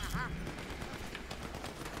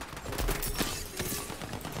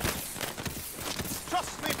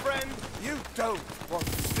 Trust me, friend, you don't want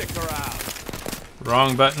to stick around.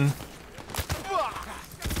 Wrong button.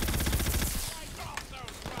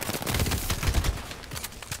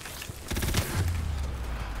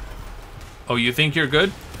 Oh, you think you're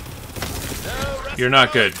good? You're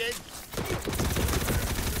not good.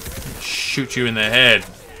 Shoot you in the head.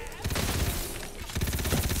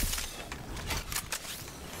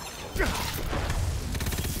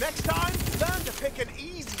 Next time, learn to pick an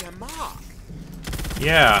easier mark.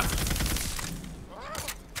 Yeah.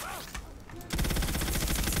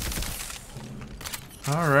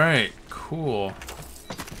 Alright, cool.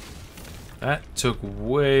 That took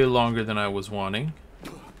way longer than I was wanting.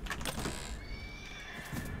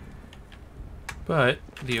 But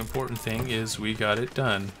the important thing is we got it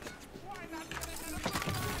done.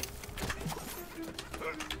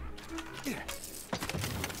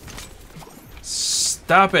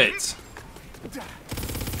 Stop it!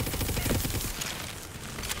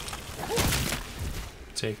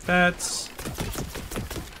 Take that.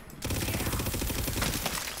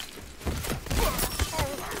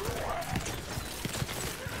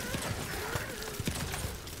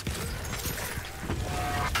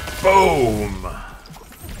 Boom!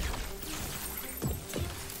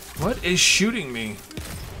 What is shooting me?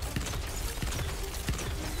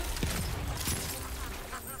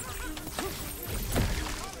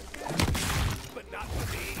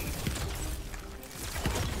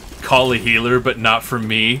 Call a healer, but not for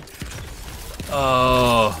me.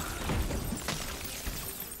 Oh.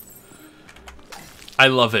 I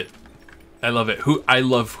love it. I love it. I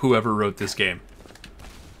love whoever wrote this game.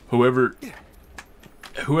 Whoever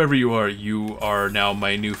you are now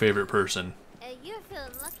my new favorite person. You're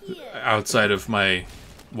outside of my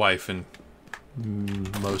wife and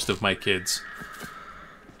most of my kids.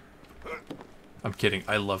 I'm kidding.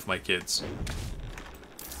 I love my kids.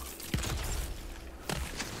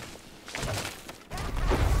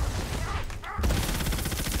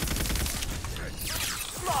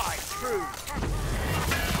 Fly through.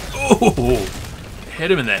 Oh! Hit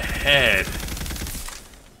him in the head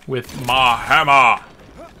with my hammer.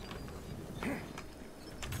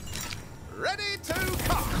 Ready to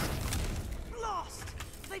cast. Blast!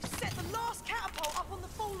 They've set the last catapult up on the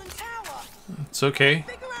fallen tower. It's okay.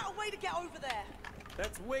 Figure out a way to get over there.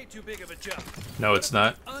 That's way too big of a jump. No, it's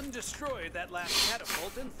not. Undestroyed that last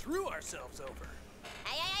catapult and threw ourselves over.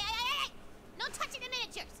 Hey! No touching the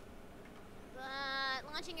miniatures! But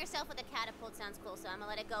launching yourself with a catapult sounds cool, so I'm gonna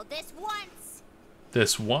let it go this once.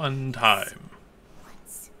 This one time.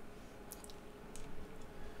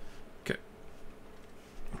 Okay.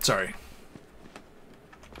 Sorry.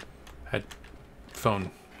 Had phone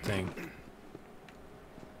thing.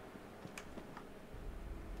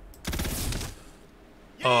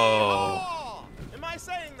 Oh. Am I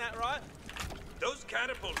saying that right? Those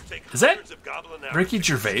catapults take Is that hundreds of goblin hours Ricky to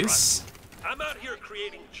Gervais? construct. I'm out here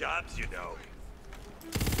creating jobs, you know.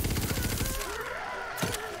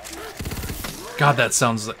 God, that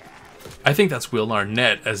sounds like... I think that's Will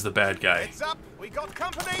Arnett as the bad guy. Heads up, we got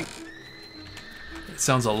company. It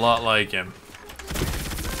sounds a lot like him.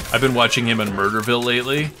 I've been watching him in Murderville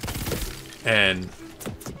lately, and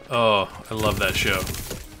oh, I love that show.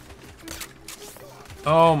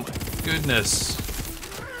 Oh my goodness.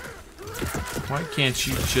 Why can't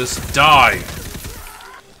you just die?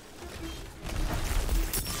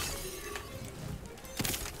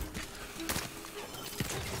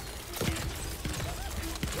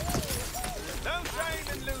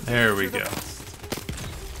 There we go.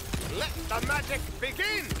 Let the magic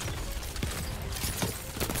begin.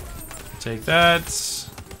 Take that.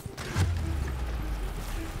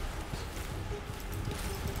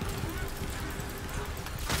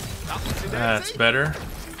 That's better.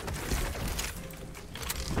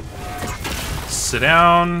 Sit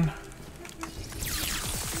down.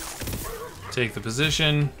 Take the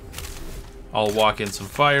position. I'll walk in some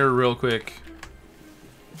fire real quick.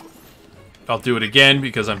 I'll do it again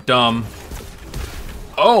because I'm dumb.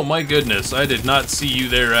 Oh my goodness, I did not see you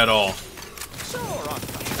there at all.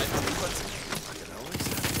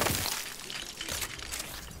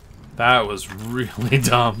 That was really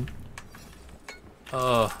dumb.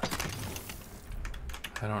 I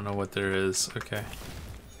don't know what there is. Okay.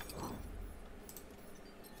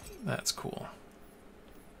 That's cool.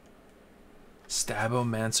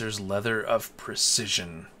 Stabomancer's Leather of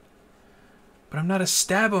Precision. But I'm not a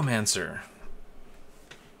Stabomancer.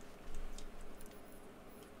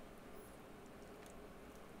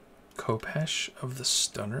 Kopesh of the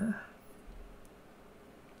Stunner?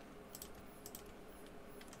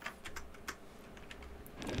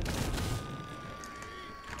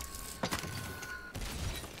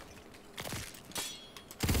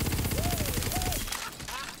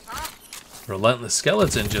 Relentless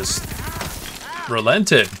Skeleton just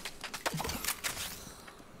relented.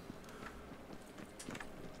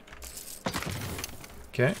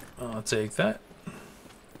 Okay, I'll take that.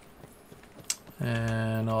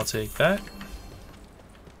 And I'll take that.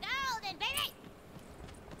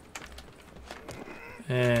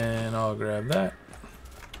 And I'll grab that.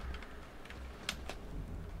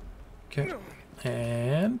 Okay,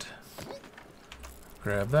 and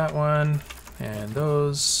grab that one, and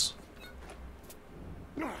those.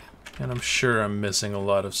 And I'm sure I'm missing a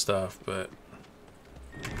lot of stuff, but...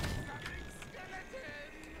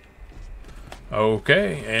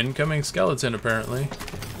 Okay, incoming skeleton apparently.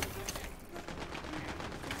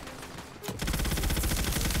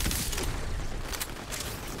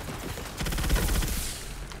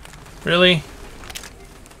 Really?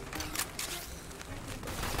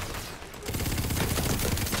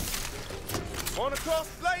 Wanna cross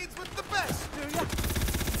blades with the best, do ya?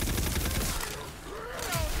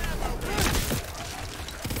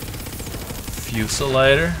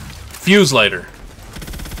 Fusilighter? Fuse lighter.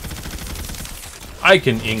 I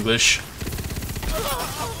can English.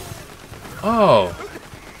 Oh.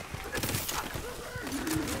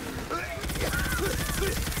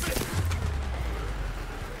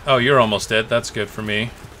 Oh, you're almost dead. That's good for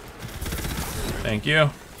me. Thank you.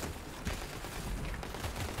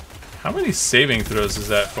 How many saving throws is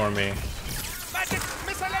that for me? Magic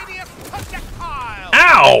miscellaneous projectile!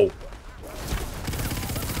 Ow!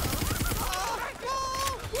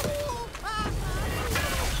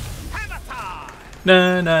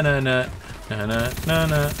 Na na na na na na na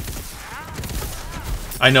na.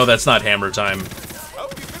 I know that's not hammer time.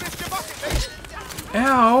 Hope you finished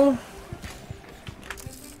Ow!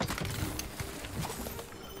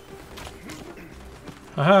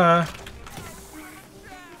 Haha.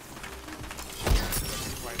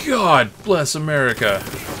 God bless America.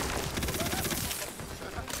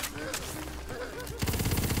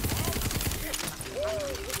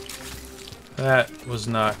 That was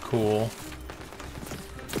not cool.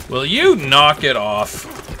 Will you knock it off?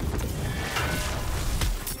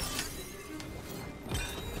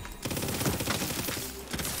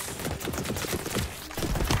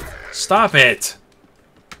 Stop it!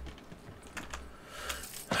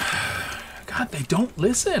 God, they don't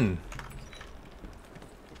listen.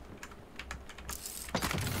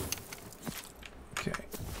 Okay.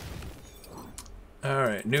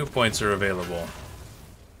 Alright, new points are available.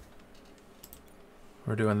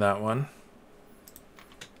 We're doing that one.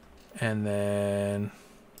 And then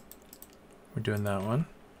we're doing that one.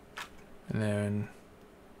 And then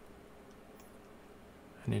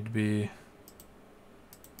I need to be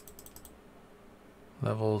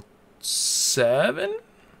level 7?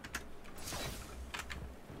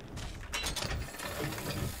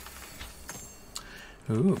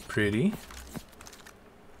 Ooh, pretty.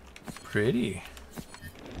 Pretty.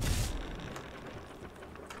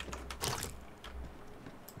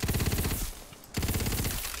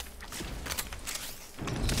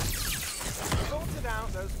 Sorted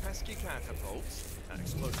out those pesky catapults. That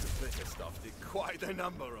explosive glitter stuff did quite the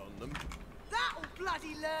number on them. That'll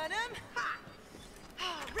bloody learn them. Ha!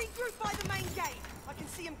 Regroup by the main gate. I can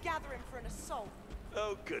see them gathering for an assault.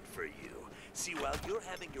 Oh, good for you. See, while you're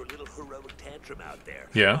having your little heroic tantrum out there,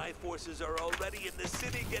 yeah, my forces are already in the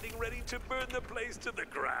city getting ready to burn the place to the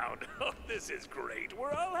ground. Oh, this is great.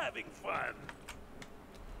 We're all having fun.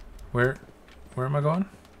 Where am I going?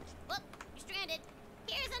 Whoop, you're stranded.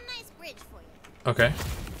 Here's a nice bridge for you. Okay.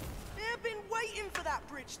 They've been waiting for that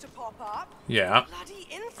bridge to pop up. Yeah. Bloody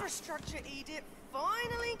infrastructure edict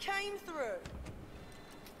finally came through.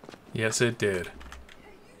 Yes, it did.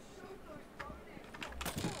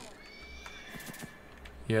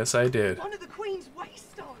 Yes, I did. One of the Queen's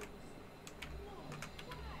waystones.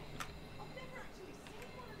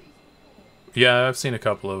 Yeah, I've seen a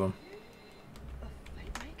couple of them.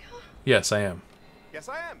 Yes, I am. Yes,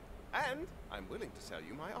 I am. And I'm willing to sell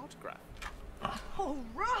you my autograph. All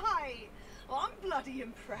right. I'm bloody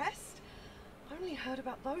impressed. Only heard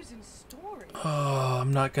about those in stories. Oh,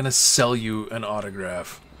 I'm not gonna sell you an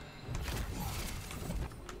autograph.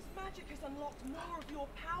 Magic has unlocked more of your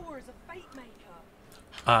power as a fate maker.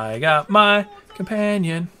 I got my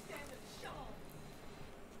companion.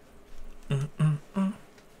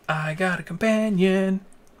 I got a companion.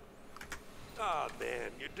 Oh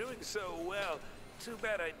man, you're doing so well. Too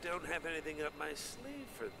bad I don't have anything up my sleeve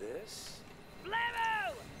for this.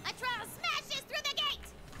 Blammo! A trial smashes through the gate!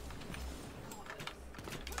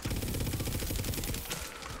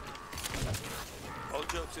 All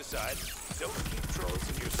jokes aside, don't keep trolls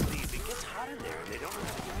in your sleeve. It gets hot in there and they don't know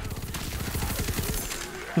how to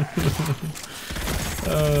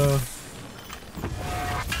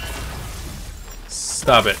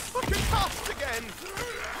Stop it. Fucking tossed again.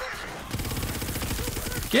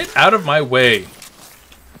 Get out of my way,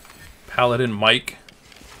 Paladin Mike.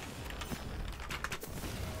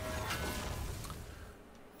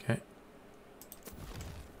 Okay.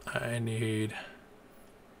 I need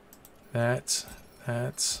that.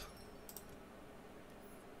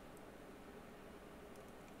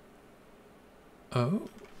 Oh.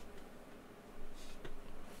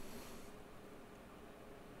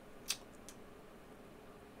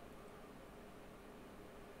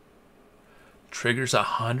 Triggers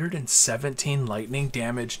 117 lightning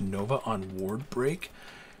damage Nova on ward break.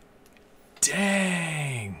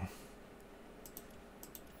 Dang.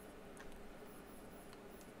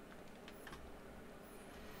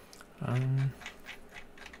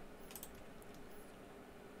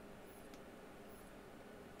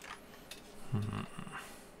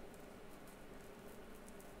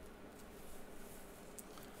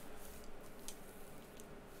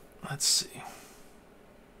 Let's see.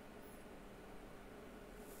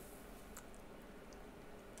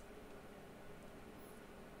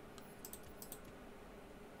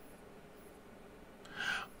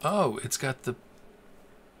 Oh, it's got the...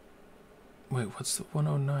 Wait, what's the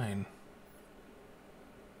 109?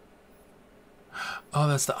 Oh,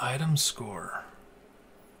 that's the item score.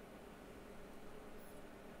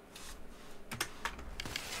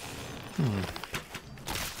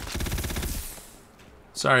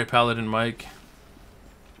 Sorry, Paladin Mike.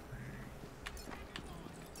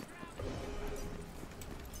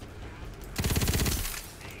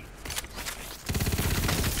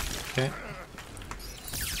 Okay.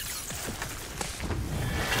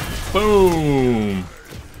 Boom.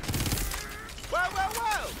 Well.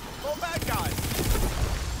 More bad guys.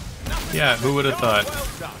 Yeah, who would have thought? Well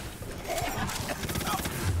done.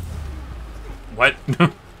 What?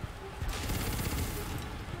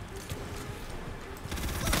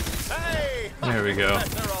 Hey! There we go.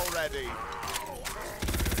 Better already.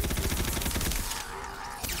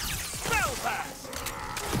 Spell pass.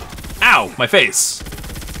 Ow, my face.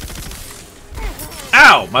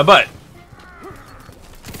 Ow, my butt.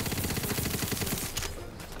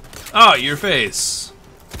 Oh, your face.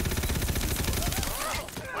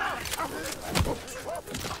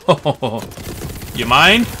 Oh, you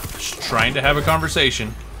mind? Just trying to have a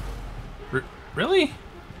conversation. Really?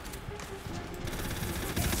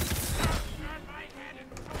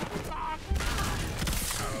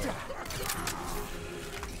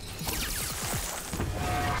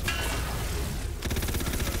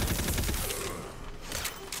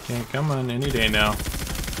 Okay, come on, any day now.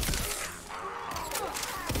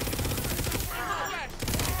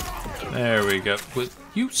 There we go. Will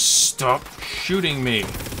you stop shooting me?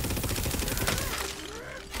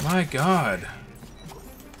 My God.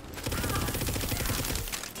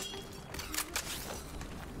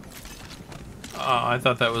 Oh, I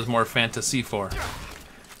thought that was more Fantasy 4.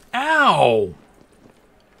 Ow!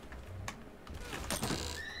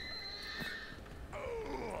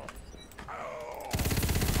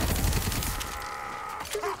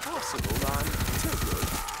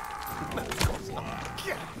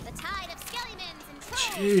 The tide of skelliemans and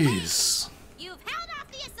trolls. Jeez. You've held off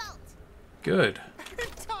the assault. Good.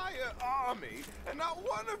 Entire army, and not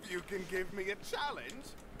one of you can give me a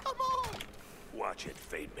challenge. Come on. Watch it,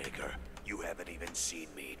 Fatemaker. You haven't even seen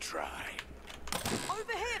me try.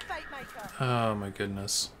 Over here, Fatemaker. Oh my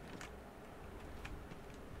goodness.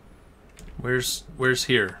 Where's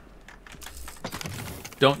here?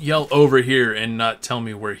 Don't yell over here and not tell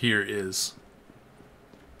me where here is.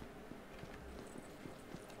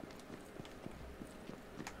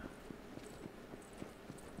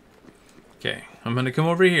 Okay, I'm gonna come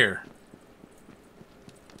over here.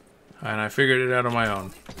 And I figured it out on my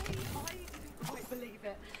own. I didn't quite believe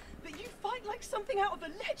it, but you fight like something out of a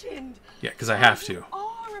legend. Yeah, because I have to. You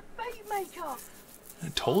are a Fatemaker. I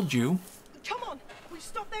told you. Come on, we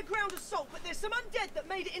stopped their ground assault, but there's some undead that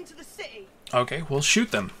made it into the city. Okay, we'll shoot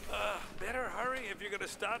them. Better hurry if you're gonna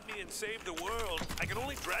stop me and save the world. I can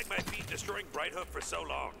only drag my feet destroying Brighthoof for so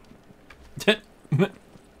long.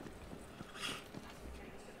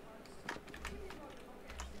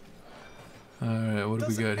 Alright, what do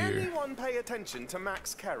we got Does here? anyone pay attention to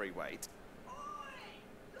Max carry weight?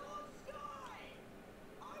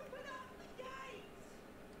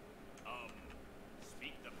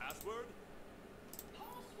 Speak the password?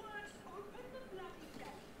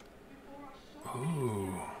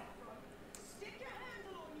 Ooh.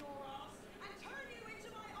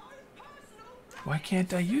 Why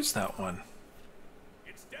can't I use that one?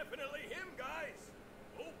 It's definitely him, guys.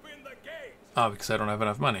 Open the gate. Oh, because I don't have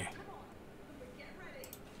enough money.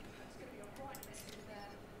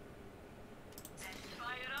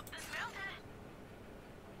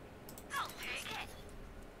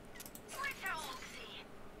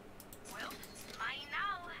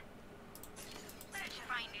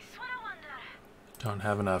 Don't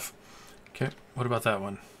have enough. Okay, what about that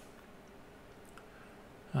one?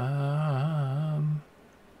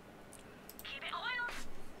 Keep it oiled.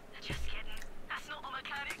 Just kidding. That's not a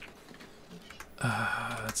mechanic.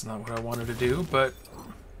 That's not what I wanted to do, but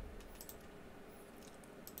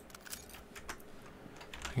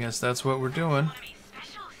I guess that's what we're doing.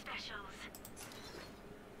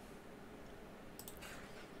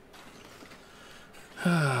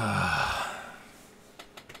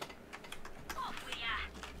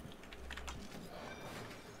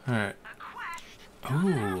 Alright.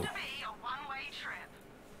 Ooh.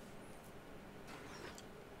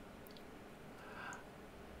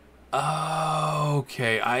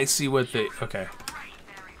 Okay, I see what they... Okay.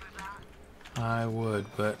 I would,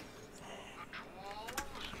 but...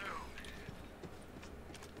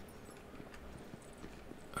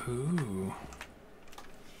 Ooh.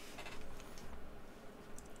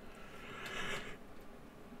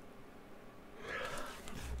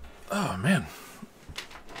 Oh, man.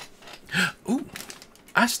 Ooh.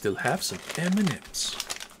 I still have some M&Ms.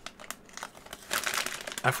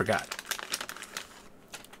 I forgot.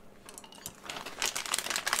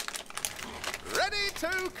 Ready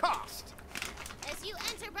to cast. As you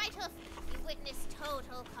enter Brighthoof, you witness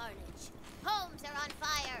total carnage. Homes are on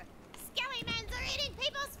fire. Skelliemans are eating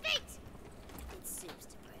people's feet. It's Soup's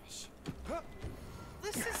depression.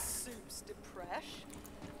 This is Soup's depression.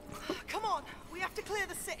 Come on, we have to clear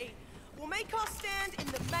the city. We'll make our stand in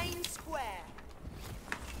the main square.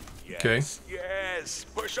 Yes, yes.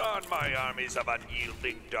 Push on, my armies of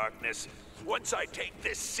unyielding darkness. Once I take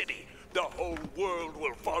this city, the whole world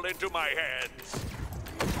will fall into my hands.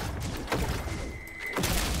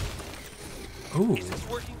 Ooh. Is this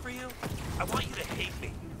working for you? I want you to hate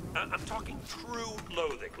me. I'm talking true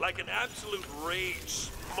loathing, like an absolute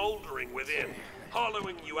rage smoldering within,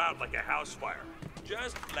 hollowing you out like a house fire.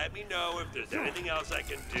 Just let me know if there's anything else I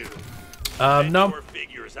can do. No. More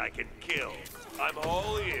figures I can kill. I'm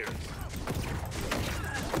all ears.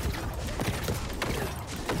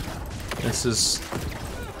 This is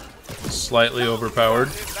slightly overpowered.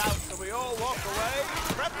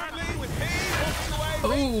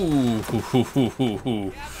 Ooh.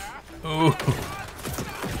 Ooh.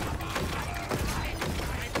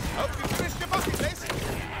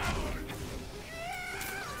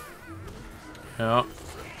 Yeah.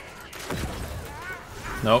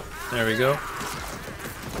 Nope. There we go.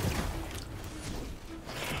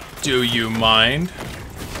 Do you mind?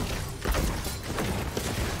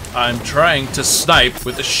 I'm trying to snipe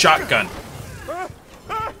with a shotgun.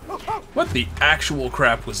 What the actual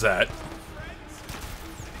crap was that?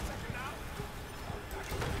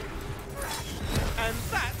 And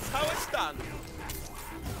that's how it's done.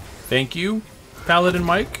 Thank you, Paladin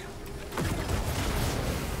Mike.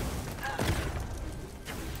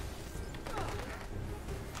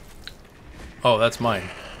 Oh, that's mine.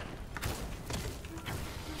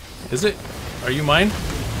 Is it? Are you mine?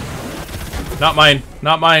 Not mine.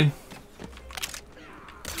 Not mine.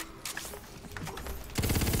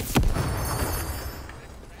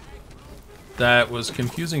 That was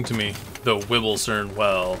confusing to me. The Wibblesern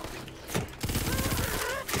well.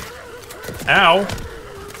 Ow!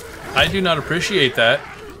 I do not appreciate that.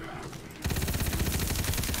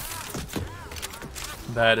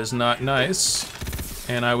 That is not nice.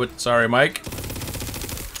 And I would... Sorry, Mike.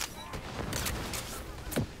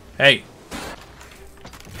 Hey.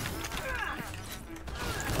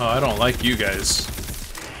 Oh, I don't like you guys.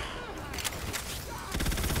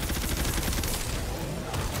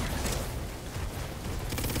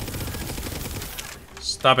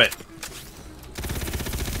 Stop it.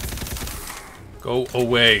 Go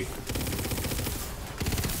away.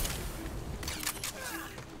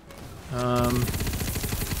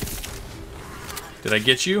 Did I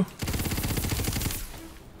get you?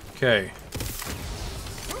 Okay.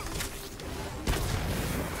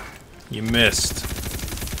 You missed.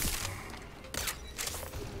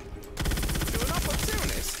 To an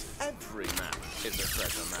opportunist, every map is a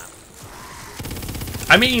treasure map.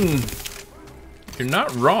 I mean, you're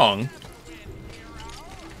not wrong.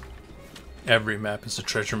 Every map is a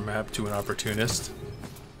treasure map to an opportunist.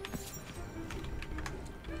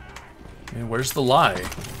 I mean, where's the lie?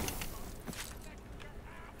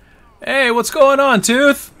 Hey, what's going on,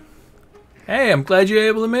 Tooth? Hey, I'm glad you're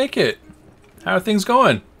able to make it. How are things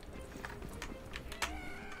going?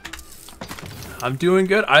 I'm doing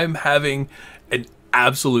good. I'm having an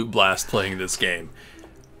absolute blast playing this game.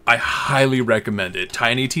 I highly recommend it.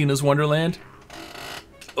 Tiny Tina's Wonderland.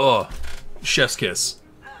 Ugh. Chef's kiss.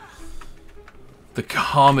 The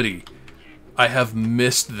comedy. I have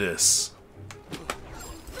missed this.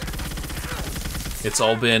 It's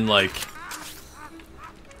all been like...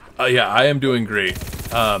 yeah, I am doing great.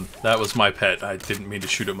 That was my pet. I didn't mean to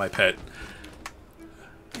shoot at my pet.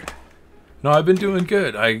 No, I've been doing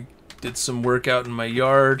good. I did some work out in my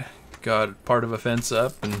yard, got part of a fence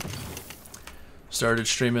up, and started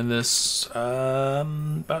streaming this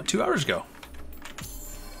about 2 hours ago.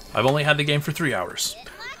 I've only had the game for 3 hours.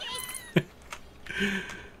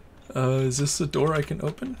 Is this a door I can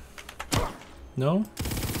open? No?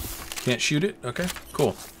 Can't shoot it? Okay,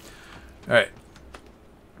 cool. Alright.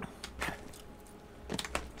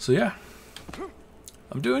 So yeah,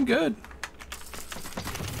 I'm doing good.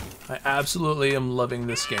 I absolutely am loving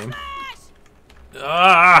this game.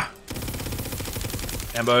 Ah!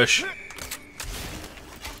 Ambush.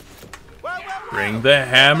 Bring the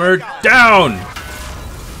hammer down!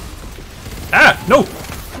 Ah! No!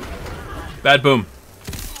 Bad boom.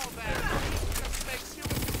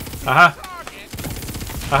 Aha!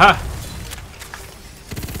 Aha!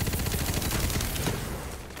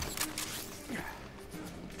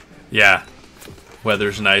 Yeah.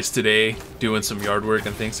 Weather's nice today. Doing some yard work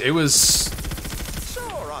and things. It was...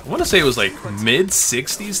 I want to say it was like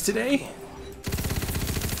mid-60s today.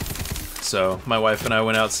 So my wife and I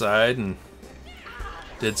went outside and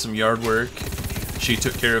did some yard work. She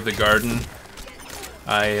took care of the garden.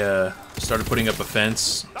 I started putting up a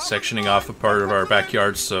fence, sectioning off a part of our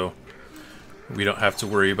backyard so we don't have to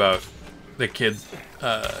worry about the kids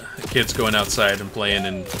going outside and playing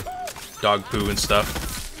in dog poo and stuff.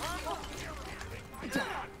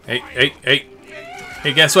 Hey,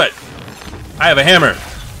 guess what? I have a hammer.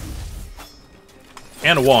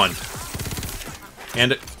 And a wand.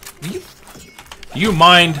 And you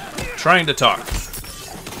mind trying to talk?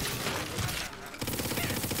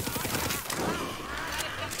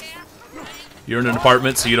 You're in an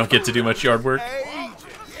apartment, so you don't get to do much yard work?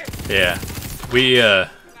 Yeah.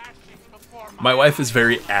 My wife is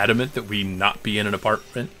very adamant that we not be in an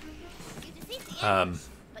apartment. I'm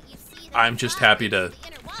just happy to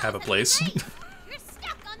have a place.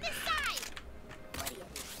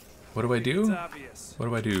 What do I do? What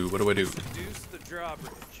do I do? What do I do? Seduce the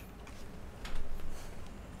drawbridge.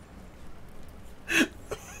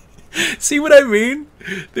 See what I mean?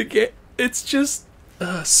 It's just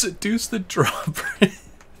seduce the drawbridge.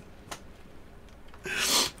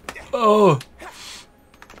 Oh.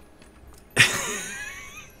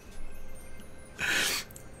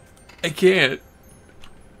 I can't.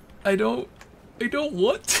 I don't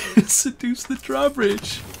want to seduce the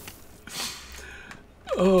drawbridge.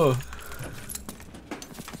 Oh.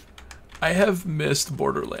 I have missed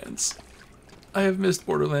Borderlands. I have missed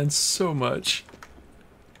Borderlands so much.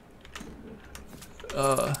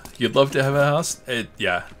 You'd love to have a house?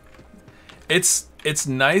 Yeah. It's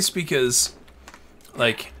nice because,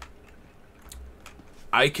 like,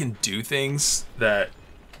 I can do things that...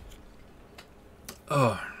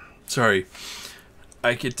 Oh, sorry.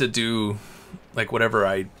 I get to do, like, whatever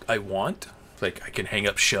I want. Like, I can hang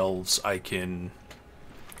up shelves. I can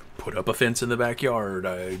put up a fence in the backyard.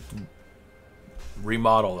 I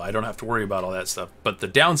remodel. I don't have to worry about all that stuff. But the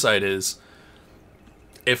downside is,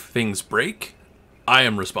 if things break, I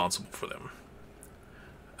am responsible for them.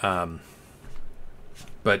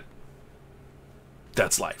 But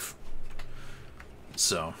that's life.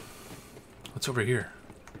 So, what's over here?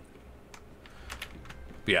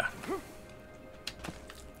 Yeah.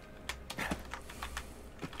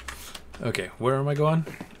 Okay, where am I going?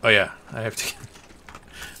 Oh yeah, I have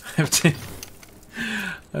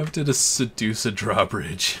to just seduce a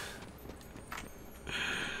drawbridge.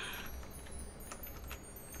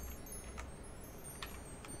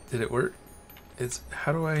 Did it work?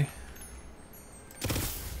 How do I...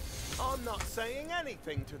 I'm not saying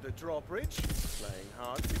anything to the drawbridge. Playing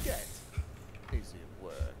hard to get. Is it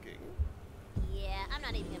working? Yeah, I'm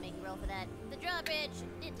not even gonna make you roll for that. The drawbridge,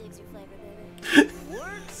 it digs your flavor, baby.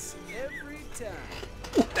 Works every time.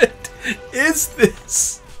 What is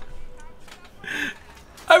this?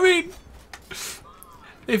 I mean,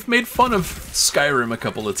 they've made fun of Skyrim a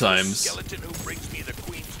couple of times. Skeleton who brings me the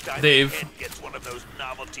queen's diamond They've... head gets one of those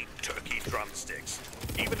novelty turkey drumsticks.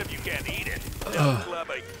 Even if you can't eat it, they'll club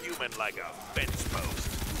a human like a fence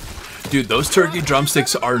post. Dude, those turkey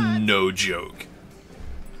drumsticks are no joke.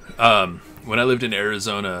 When I lived in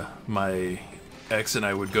Arizona, my ex and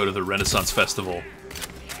I would go to the Renaissance Festival,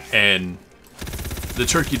 and the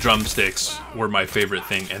turkey drumsticks were my favorite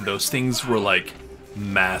thing, and those things were, like,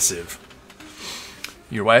 massive.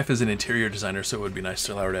 Your wife is an interior designer, so it would be nice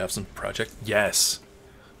to allow her to have some project. Yes.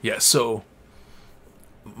 Yes, so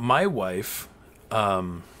my wife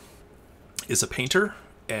is a painter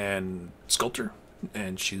and sculptor,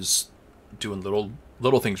 and she's doing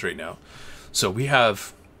little things right now. So we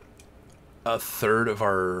have a third of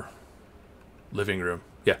our living room.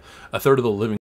 Yeah, a third of the living